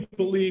truly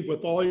believe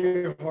with all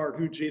your heart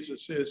who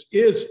Jesus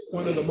is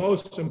one of the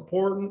most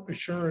important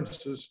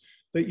assurances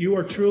that you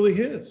are truly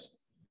his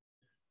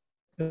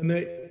and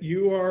that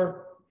you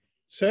are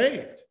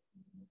saved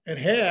and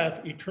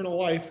have eternal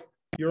life.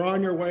 You're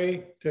on your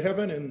way to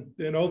heaven and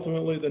then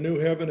ultimately the new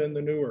heaven and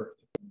the new earth.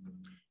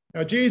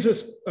 Now,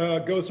 Jesus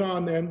goes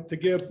on then to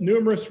give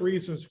numerous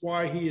reasons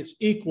why he is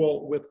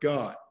equal with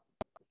God.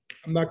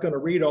 I'm not going to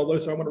read all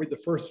this. I want to read the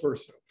first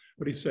verse,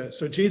 what he says.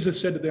 So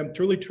Jesus said to them,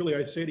 truly, truly,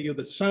 I say to you,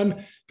 the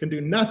Son can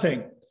do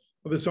nothing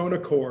of his own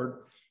accord,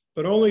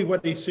 but only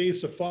what he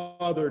sees the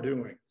Father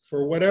doing.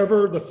 For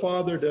whatever the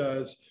Father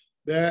does,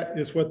 that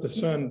is what the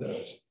Son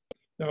does.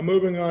 Now,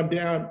 moving on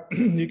down,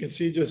 you can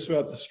see just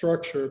about the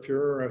structure if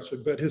you're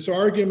interested, but his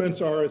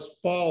arguments are as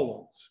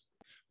follows.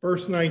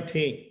 Verse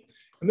 19,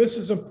 and this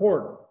is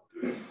important.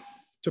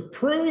 To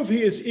prove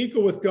he is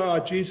equal with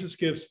God, Jesus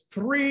gives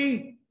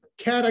three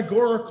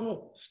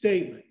categorical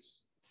statements.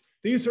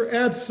 These are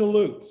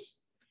absolutes,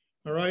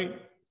 all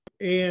right?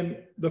 And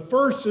the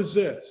first is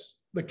this,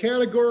 the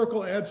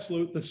categorical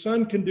absolute, the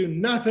Son can do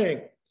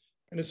nothing,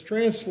 and it's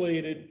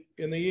translated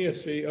in the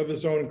ESV of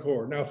his own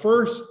accord. Now,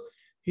 first,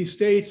 he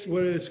states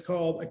what is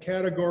called a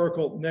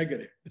categorical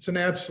negative. It's an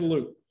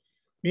absolute,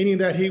 meaning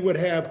that he would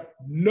have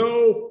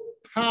no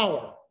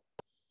power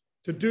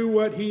to do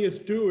what he is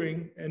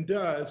doing and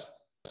does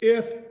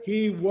if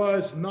he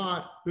was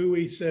not who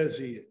he says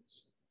he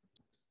is.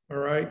 All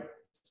right?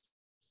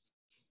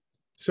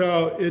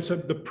 So it's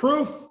the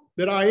proof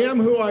that I am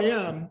who I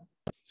am,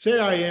 say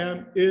I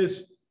am,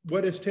 is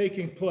what is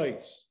taking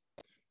place.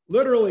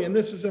 Literally, and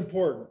this is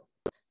important,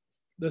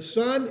 the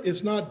Son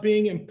is not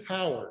being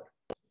empowered.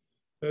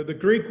 The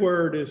Greek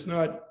word is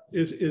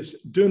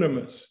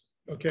dunamis,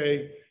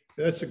 okay?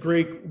 That's a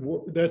Greek,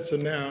 that's a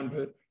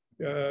noun,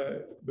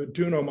 but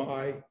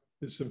dunomai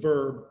is the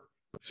verb.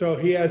 So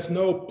he has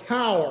no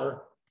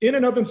power in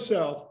and of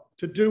himself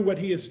to do what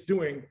he is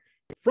doing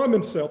from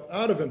himself,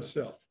 out of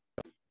himself.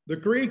 The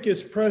Greek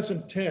is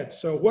present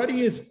tense. So what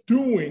he is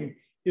doing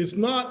is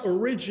not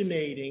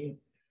originating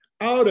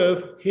out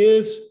of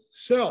his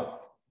self.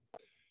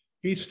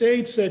 He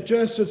states that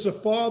just as the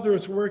Father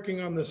is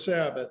working on the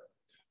Sabbath,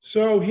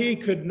 so he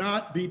could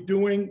not be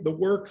doing the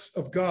works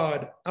of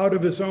God out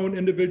of his own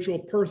individual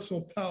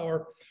personal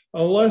power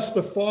unless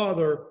the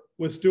Father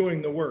was doing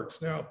the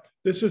works. Now,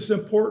 this is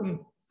important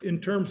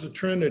in terms of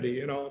Trinity,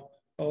 and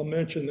I'll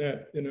mention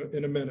that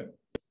in a minute.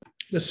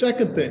 The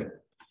second thing,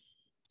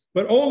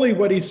 but only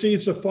what he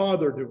sees the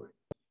Father doing.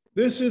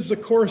 This is the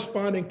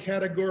corresponding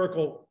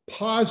categorical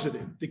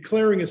positive,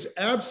 declaring his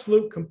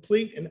absolute,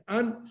 complete, and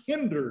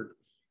unhindered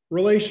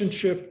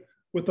relationship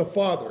with the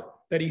Father,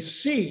 that he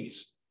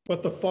sees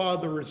what the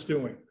Father is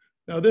doing.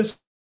 Now, this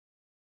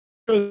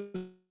goes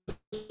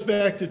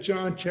back to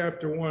John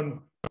chapter 1,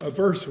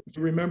 verse.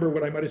 Remember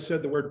what I might have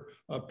said, the word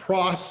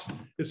pros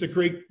is the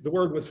Greek, the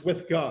word was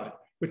with God,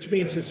 which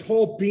means his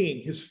whole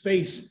being, his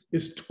face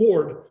is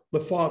toward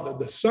the Father.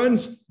 The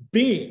Son's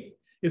being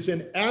is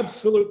in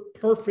absolute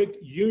perfect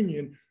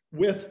union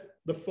with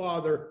the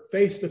Father,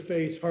 face to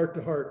face, heart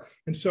to heart.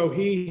 And so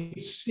he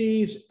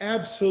sees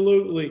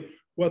absolutely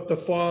what the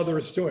Father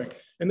is doing.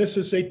 And this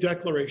is a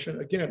declaration,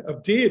 again,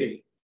 of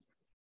deity.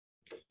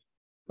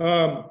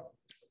 No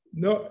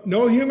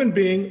human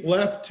being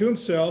left to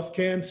himself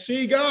can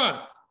see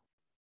God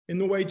in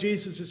the way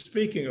Jesus is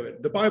speaking of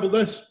it. The Bible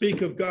does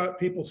speak of God,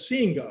 people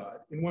seeing God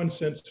in one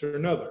sense or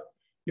another.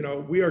 You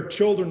know, we are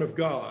children of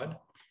God.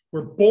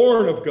 We're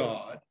born of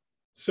God.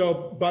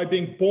 So by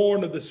being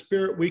born of the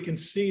Spirit, we can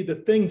see the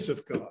things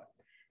of God.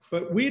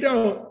 But we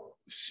don't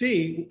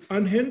see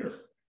unhindered.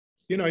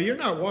 You know, you're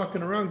not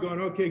walking around going,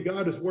 okay,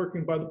 God is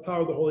working by the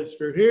power of the Holy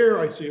Spirit here.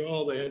 I see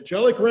all the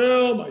angelic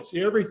realm. I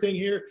see everything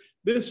here.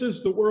 This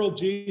is the world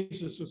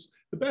Jesus was.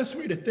 The best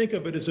way to think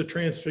of it is a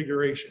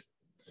transfiguration.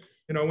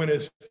 You know, when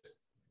his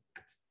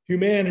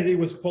humanity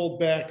was pulled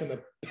back and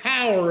the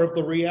power of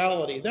the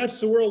reality, that's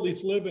the world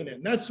he's living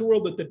in. That's the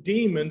world that the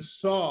demons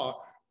saw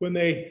when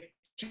they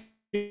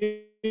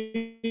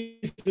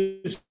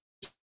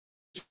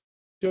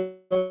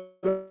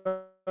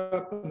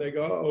up and they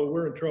go, oh,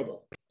 we're in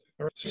trouble.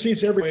 All right. So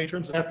sees every way in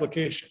terms of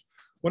application.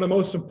 One of the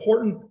most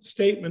important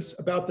statements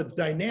about the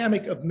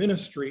dynamic of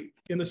ministry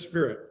in the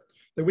Spirit,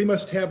 that we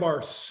must have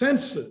our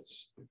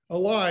senses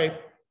alive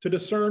to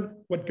discern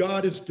what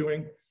God is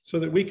doing so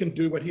that we can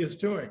do what he is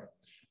doing.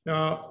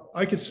 Now,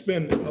 I could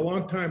spend a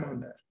long time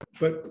on that,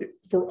 but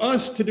for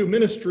us to do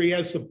ministry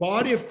as the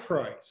body of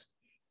Christ,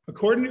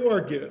 according to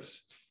our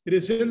gifts, it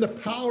is in the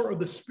power of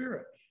the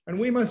Spirit, and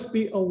we must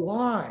be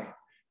alive.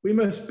 We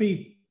must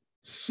be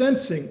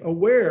sensing,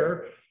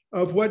 aware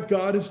of what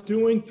God is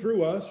doing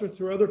through us or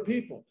through other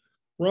people.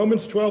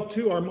 Romans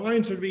 12:2, our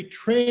minds are to be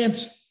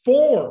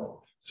transformed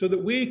so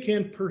that we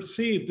can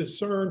perceive,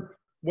 discern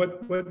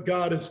what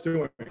God is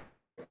doing.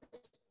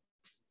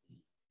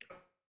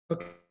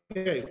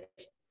 Okay,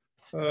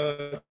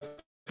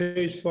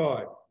 page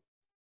 5.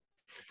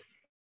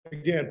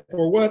 Again,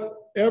 for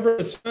whatever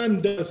the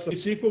Son does,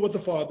 he's equal with the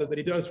Father, that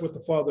he does what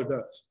the Father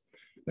does.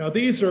 Now,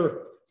 these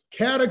are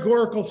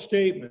categorical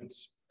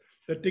statements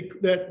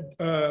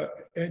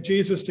that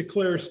Jesus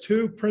declares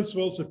two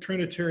principles of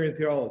Trinitarian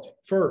theology.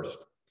 First,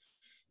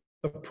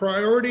 the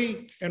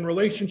priority and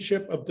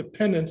relationship of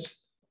dependence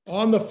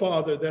on the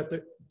Father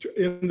that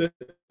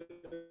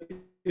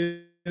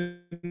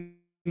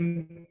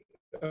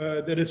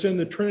is in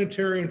the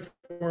Trinitarian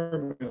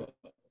formula.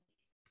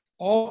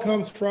 All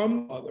comes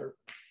from the Father,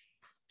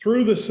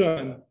 through the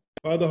Son,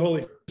 by the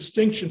Holy Spirit.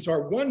 Distinctions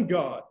are one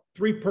God,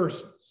 three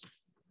persons.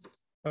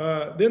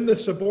 Then the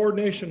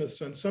subordination of the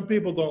Son. Some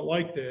people don't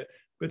like that,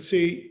 but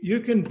see, you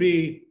can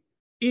be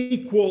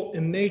equal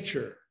in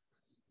nature,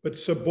 but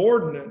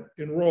subordinate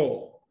in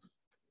role.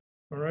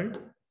 All right?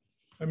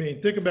 I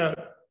mean, think about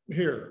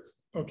here,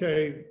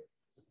 okay?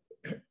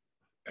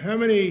 How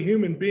many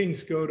human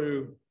beings go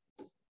to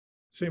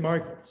St.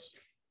 Michael's?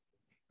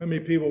 How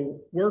many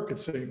people work at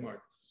St.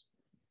 Michael's?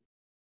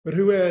 But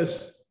who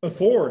has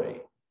authority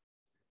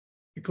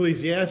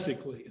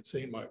ecclesiastically at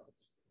St.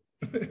 Michael's?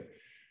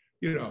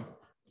 You know,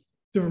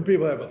 different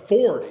people have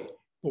authority,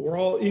 but we're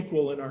all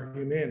equal in our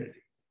humanity.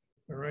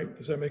 All right,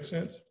 does that make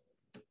sense?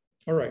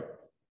 All right,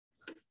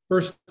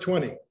 verse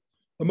 20,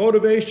 the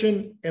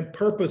motivation and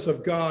purpose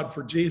of God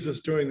for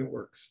Jesus doing the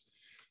works.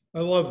 I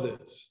love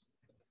this.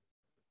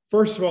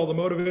 First of all, the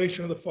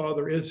motivation of the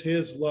Father is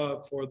his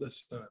love for the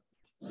Son.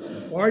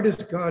 Why does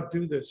God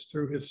do this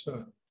through his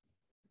Son?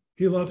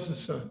 He loves the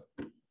Son.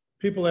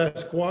 People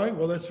ask why?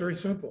 Well, that's very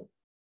simple.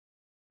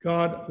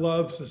 God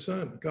loves the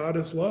Son. God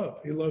is love.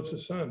 He loves the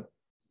Son.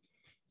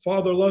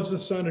 Father loves the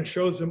Son and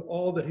shows him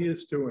all that he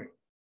is doing.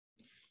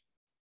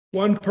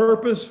 One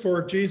purpose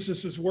for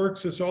Jesus'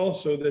 works is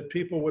also that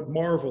people would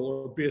marvel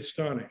or be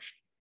astonished.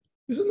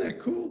 Isn't that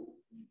cool?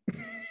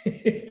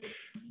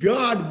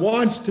 God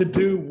wants to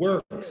do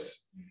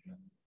works,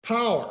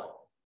 power.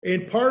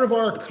 And part of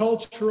our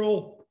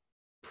cultural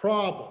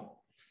problem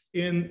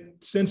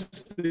since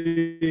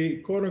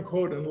the quote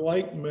unquote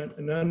enlightenment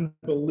and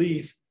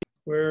unbelief,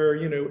 where,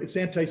 you know, it's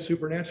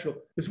anti-supernatural,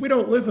 is we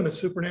don't live in a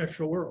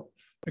supernatural world,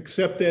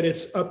 except that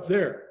it's up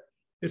there.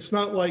 It's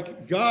not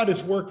like God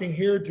is working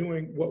here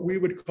doing what we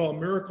would call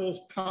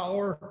miracles,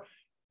 power,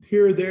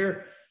 here,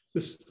 there.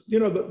 This, you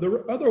know,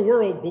 the other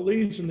world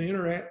believes in the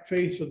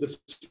interface of the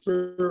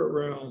spirit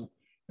realm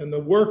and the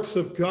works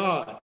of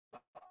God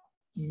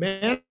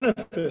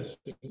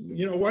manifesting.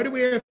 You know, why do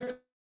we have to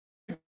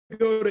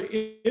go to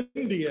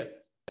India,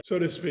 so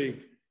to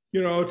speak,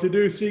 you know,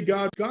 to see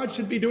God? God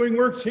should be doing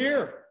works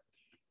here.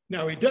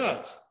 Now he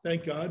does,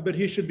 thank God, but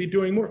he should be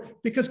doing more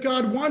because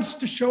God wants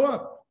to show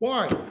up.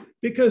 Why?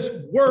 Because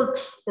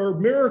works or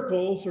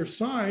miracles or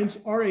signs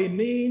are a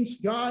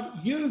means God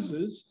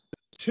uses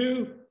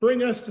to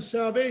bring us to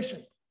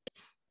salvation.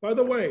 By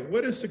the way,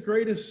 what is the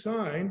greatest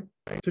sign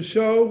to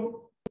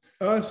show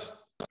us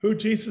who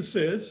Jesus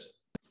is,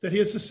 that he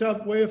is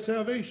the way of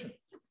salvation?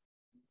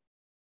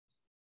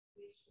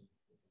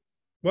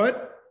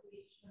 What?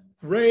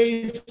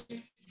 Raised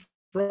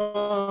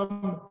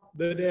from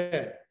the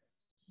dead.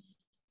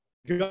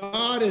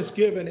 God has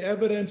given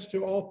evidence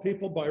to all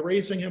people by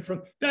raising him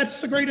from.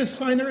 That's the greatest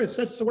sign there is.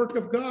 That's the work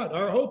of God.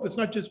 Our hope is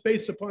not just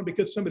based upon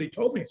because somebody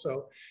told me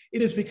so.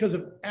 It is because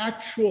of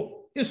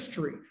actual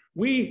history.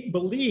 We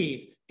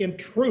believe in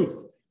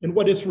truth, in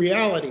what is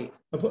reality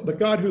of the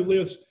God who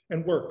lives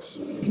and works.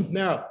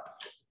 Now,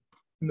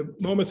 in the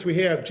moments we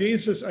have,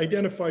 Jesus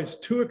identifies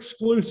two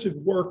exclusive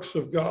works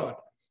of God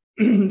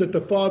that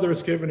the Father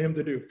has given him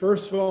to do.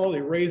 First of all,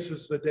 he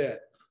raises the dead.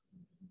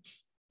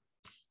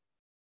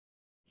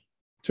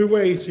 Two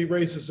ways he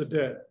raises the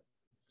dead: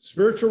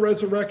 spiritual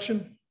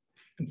resurrection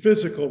and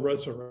physical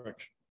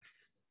resurrection.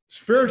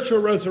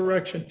 Spiritual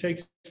resurrection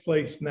takes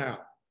place now.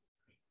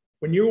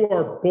 When you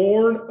are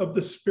born of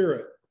the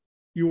Spirit,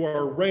 you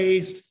are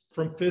raised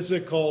from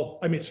spiritual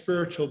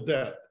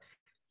death.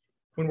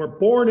 When we're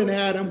born in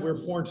Adam, we're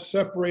born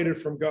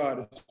separated from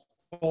God. As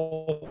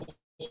Paul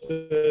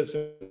says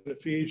in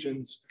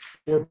Ephesians,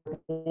 we're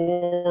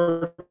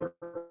born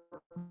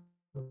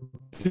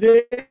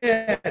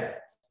dead,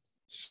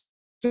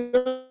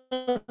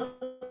 separated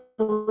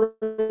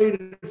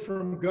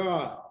from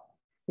God.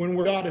 When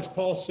we're God, as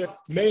Paul said,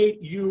 made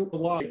you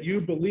alive.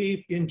 You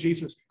believe in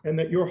Jesus and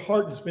that your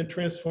heart has been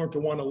transformed to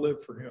want to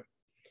live for him.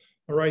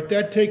 All right,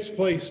 that takes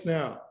place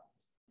now.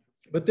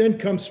 But then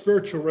comes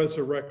spiritual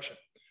resurrection,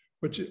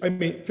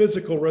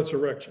 physical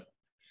resurrection.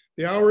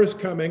 The hour is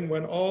coming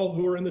when all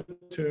who are in the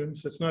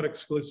tombs, it's not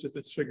exclusive,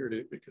 it's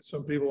figurative because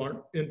some people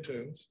aren't in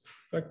tombs.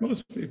 In fact,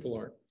 most people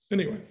aren't.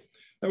 Anyway,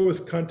 that was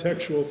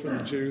contextual for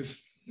the Jews.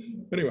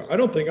 Anyway, I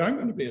don't think I'm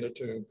going to be in a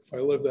tomb if I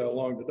live that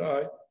long to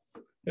die.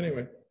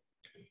 Anyway,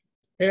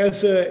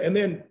 and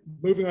then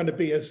moving on to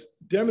B, as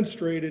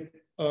demonstrated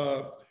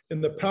in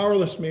the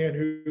powerless man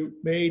who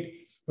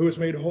was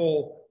made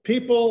whole,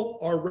 people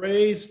are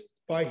raised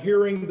by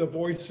hearing the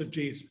voice of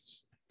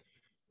Jesus.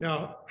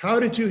 Now, how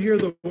did you hear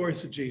the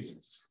voice of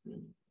Jesus?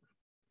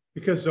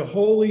 Because the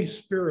Holy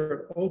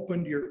Spirit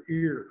opened your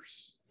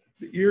ears,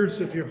 the ears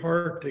of your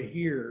heart to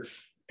hear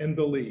and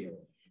believe.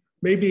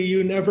 Maybe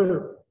you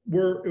never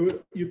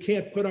you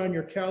can't put on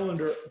your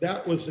calendar,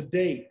 that was a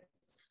date.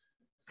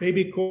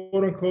 Maybe,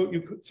 quote unquote,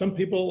 some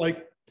people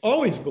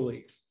always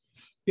believe.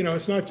 You know,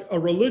 it's not a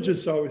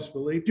religious always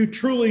believe. You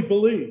truly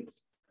believe.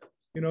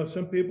 You know,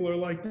 some people are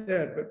like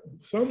that, but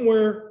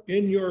somewhere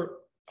in your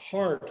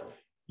heart,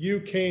 you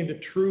came to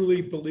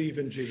truly believe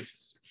in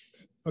Jesus.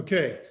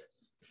 Okay.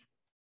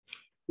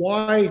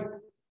 Why?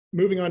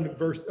 Moving on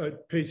to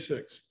page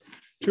 6.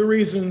 2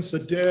 reasons the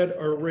dead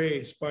are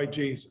raised by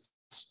Jesus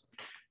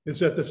is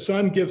that the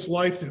Son gives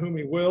life to whom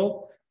he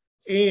will,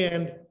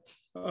 and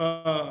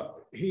for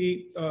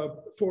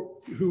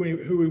who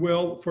he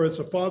will, for as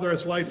the Father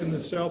has life in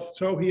himself,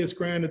 so he has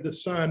granted the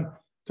Son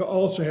to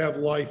also have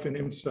life in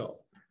himself.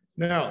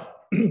 Now,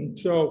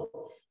 so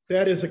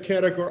that is a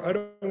category. I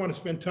don't want to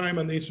spend time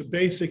on these, but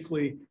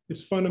basically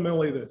it's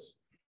fundamentally this.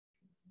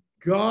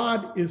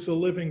 God is a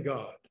living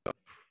God.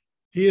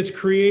 He has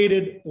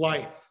created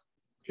life.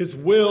 His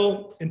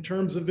will, in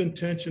terms of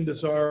intention,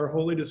 desire,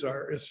 holy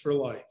desire, is for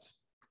life.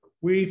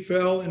 We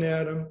fell in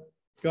Adam.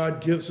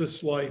 God gives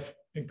us life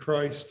in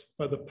Christ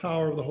by the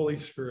power of the Holy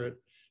Spirit.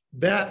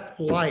 That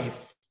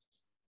life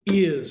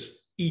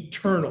is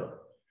eternal.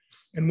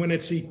 And when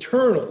it's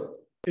eternal,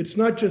 it's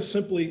not just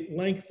simply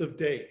length of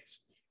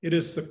days. It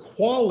is the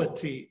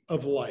quality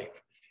of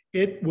life.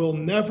 It will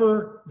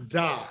never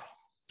die,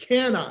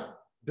 cannot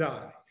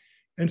die.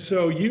 And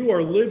so you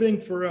are living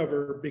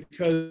forever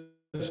because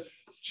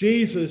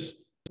Jesus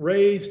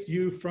raised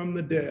you from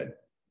the dead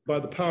by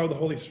the power of the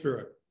Holy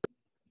Spirit.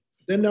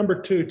 Then number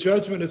 2,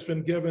 judgment has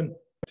been given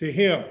to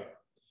him.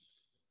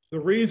 The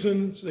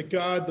reasons that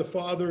God the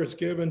Father has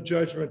given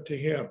judgment to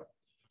him.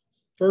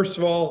 First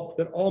of all,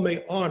 that all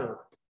may honor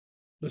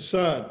the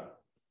Son,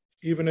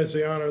 even as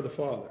they honor the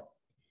Father.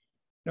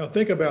 Now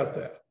think about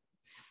that.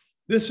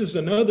 This is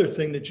another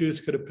thing the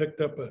Jews could have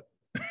picked up a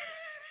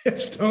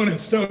stone and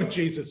stoned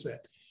Jesus said.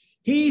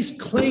 He's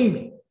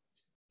claiming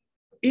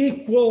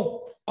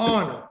equal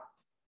honor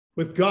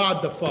with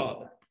God the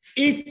Father,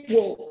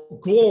 equal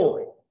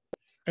glory.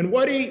 And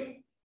what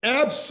he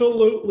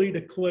absolutely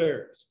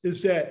declares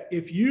is that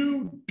if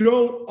you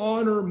don't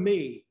honor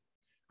me,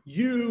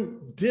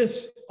 you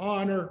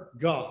dishonor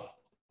God.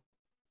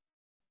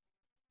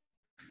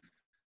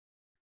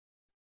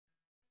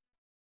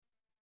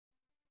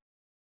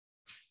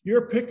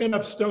 You're picking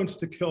up stones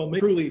to kill me.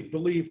 Truly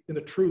believe in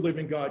the true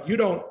living God. You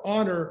don't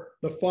honor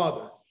the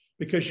Father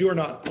because you're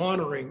not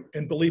honoring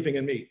and believing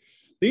in me.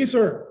 These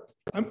are,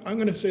 I'm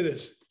going to say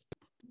this,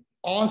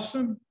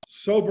 awesome,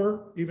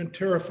 sober, even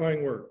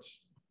terrifying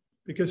words.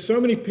 Because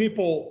so many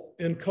people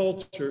in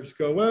cultures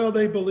go, well,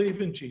 they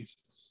believe in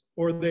Jesus.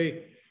 Or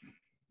they,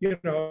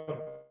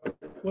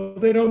 well,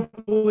 they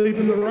don't believe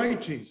in the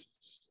right Jesus.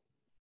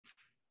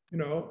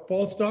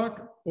 False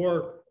doctrine.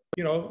 Or,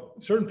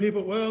 certain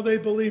people, well, they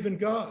believe in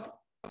God.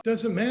 It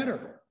doesn't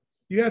matter.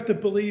 You have to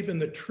believe in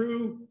the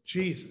true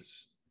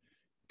Jesus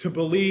to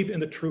believe in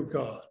the true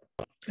God.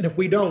 And if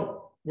we don't,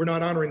 we're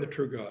not honoring the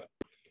true God.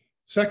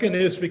 Second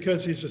is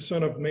because he's the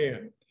Son of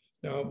Man.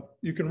 Now,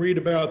 you can read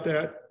about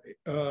that,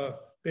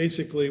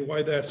 basically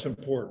why that's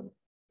important.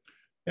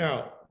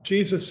 Now,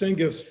 Jesus then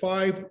gives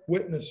 5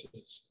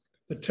 witnesses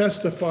that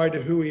testify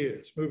to who he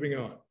is. Moving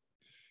on.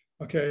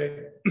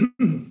 Okay.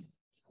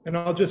 And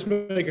I'll just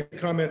make a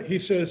comment. He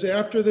says,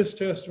 after this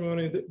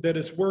testimony that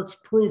his works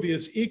prove he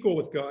is equal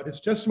with God, his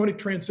testimony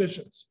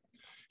transitions.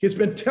 He's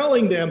been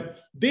telling them,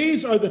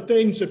 these are the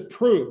things that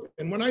prove.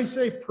 And when I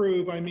say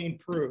prove, I mean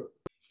prove.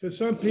 Because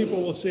some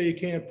people will say you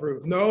can't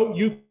prove. No,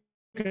 you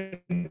can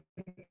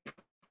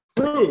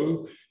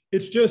prove.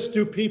 It's just,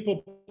 do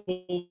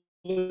people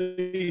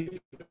believe?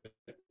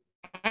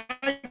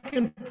 I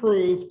can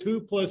prove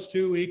 2 +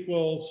 2 =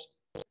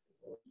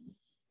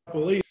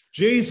 believe.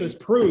 Jesus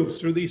proves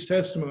through these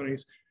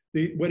testimonies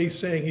what he's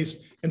saying.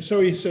 And so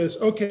he says,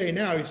 okay,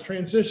 now he's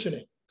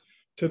transitioning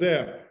to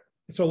them.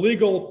 It's a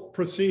legal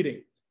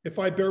proceeding. If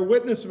I bear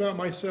witness about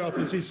myself,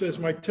 as he says,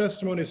 my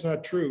testimony is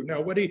not true.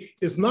 Now, what he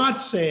is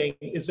not saying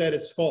is that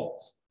it's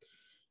false.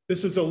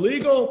 This is a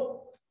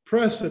legal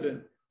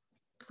precedent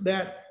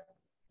that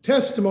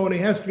testimony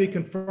has to be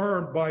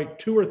confirmed by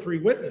 2 or 3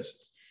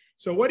 witnesses.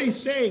 So what he's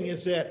saying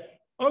is that,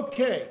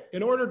 okay,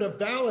 in order to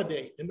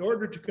validate, in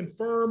order to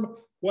confirm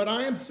what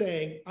I am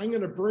saying, I'm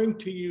going to bring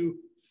to you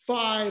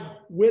 5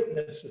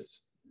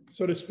 witnesses,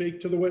 so to speak,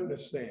 to the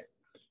witness stand.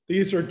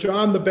 These are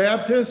John the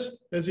Baptist,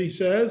 as he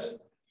says,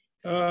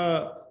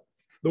 the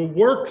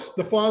works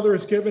the Father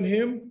has given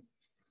him,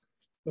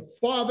 the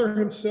Father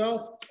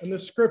himself, and the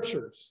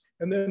scriptures,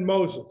 and then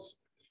Moses.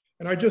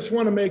 And I just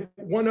want to make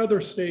one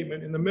other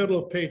statement in the middle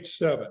of page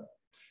 7.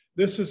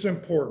 This is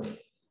important.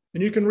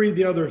 And you can read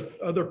the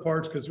other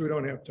parts because we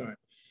don't have time.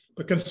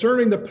 But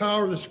concerning the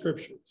power of the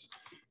scriptures,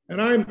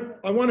 and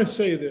I want to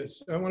say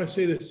this. I want to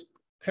say this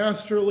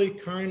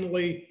pastorally,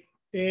 kindly,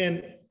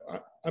 and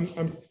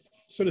I'm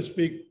so to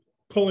speak,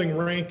 pulling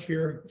rank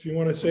here, if you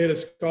want to say it, a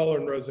scholar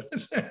in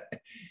residence.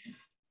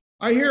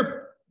 I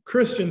hear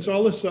Christians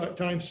all the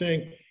time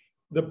saying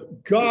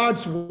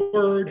God's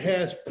word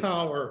has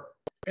power,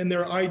 and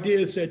their idea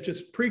is that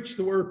just preach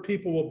the word,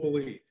 people will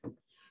believe.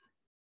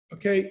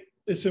 Okay,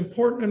 it's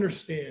important to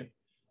understand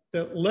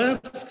that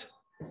left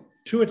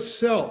to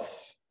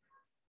itself,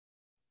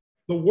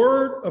 the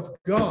word of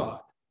God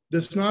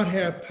does not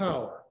have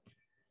power.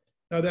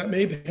 Now, that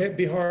may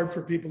be hard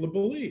for people to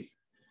believe.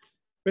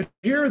 But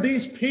here are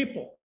these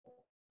people.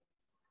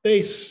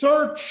 They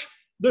search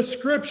the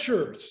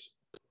scriptures.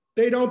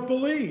 They don't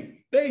believe.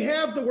 They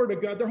have the word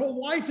of God. Their whole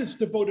life is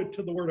devoted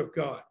to the word of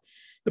God.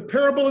 The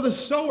parable of the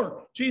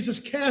sower, Jesus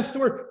cast the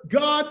word.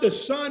 God, the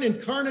Son,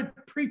 incarnate,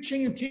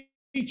 preaching and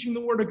teaching the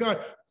word of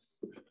God.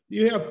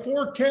 You have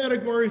 4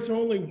 categories,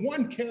 only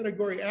one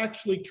category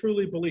actually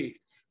truly believed.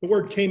 The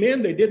word came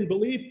in, they didn't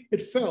believe,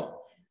 it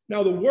fell.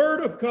 Now the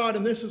word of God,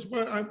 and this is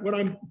what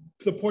I'm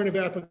the point of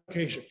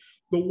application.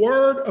 The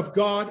word of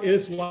God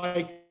is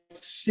like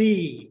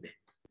seed.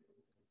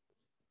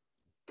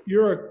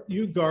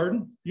 You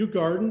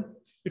garden.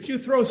 If you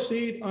throw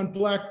seed on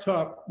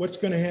blacktop, what's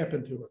going to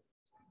happen to it?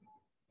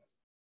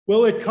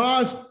 Will it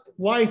cause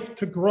life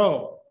to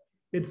grow?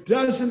 It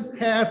doesn't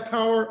have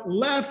power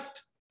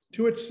left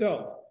to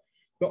itself.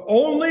 The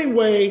only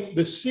way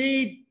the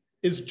seed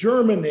is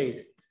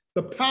germinated,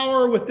 the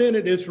power within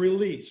it is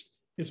released,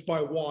 is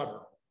by water.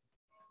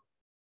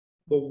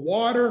 The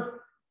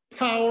water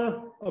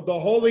power of the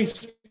Holy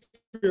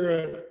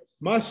Spirit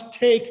must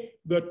take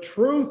the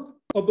truth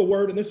of the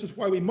word, and this is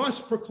why we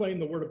must proclaim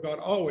the word of God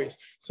always,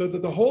 so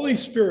that the Holy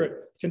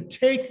Spirit can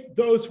take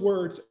those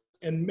words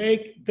and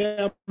make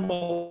them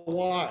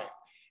alive.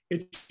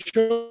 It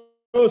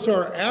shows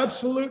our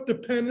absolute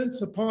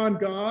dependence upon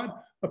God,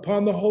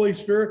 upon the Holy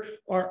Spirit,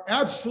 our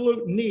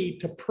absolute need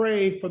to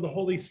pray for the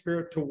Holy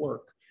Spirit to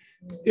work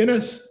in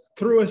us,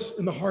 through us,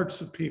 in the hearts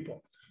of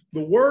people.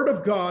 The word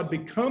of God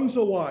becomes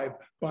alive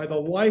by the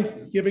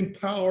life-giving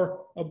power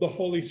of the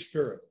Holy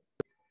Spirit.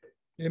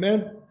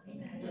 Amen?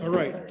 All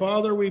right,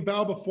 Father, we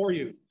bow before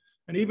you.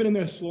 And even in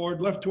this,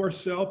 Lord, left to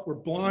ourselves, we're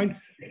blind,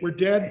 we're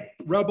dead,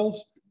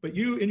 rebels, but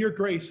you in your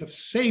grace have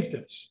saved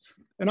us.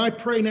 And I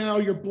pray now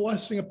your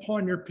blessing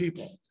upon your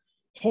people.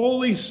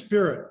 Holy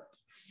Spirit,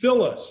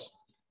 fill us.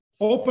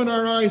 Open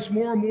our eyes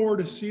more and more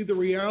to see the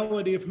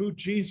reality of who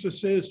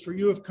Jesus is, for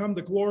you have come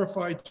to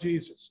glorify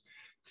Jesus.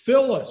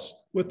 Fill us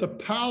with the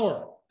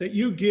power that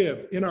you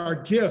give in our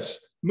gifts.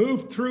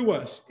 Move through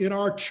us in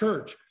our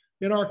church,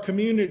 in our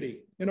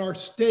community, in our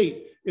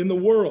state, in the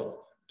world,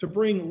 to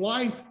bring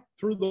life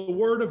through the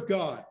word of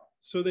God,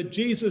 so that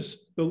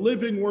Jesus, the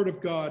living word of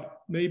God,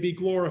 may be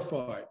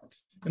glorified.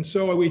 And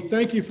so we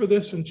thank you for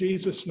this in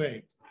Jesus'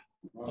 name.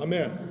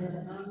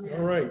 Amen.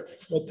 All right.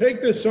 Well,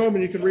 take this home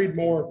and you can read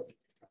more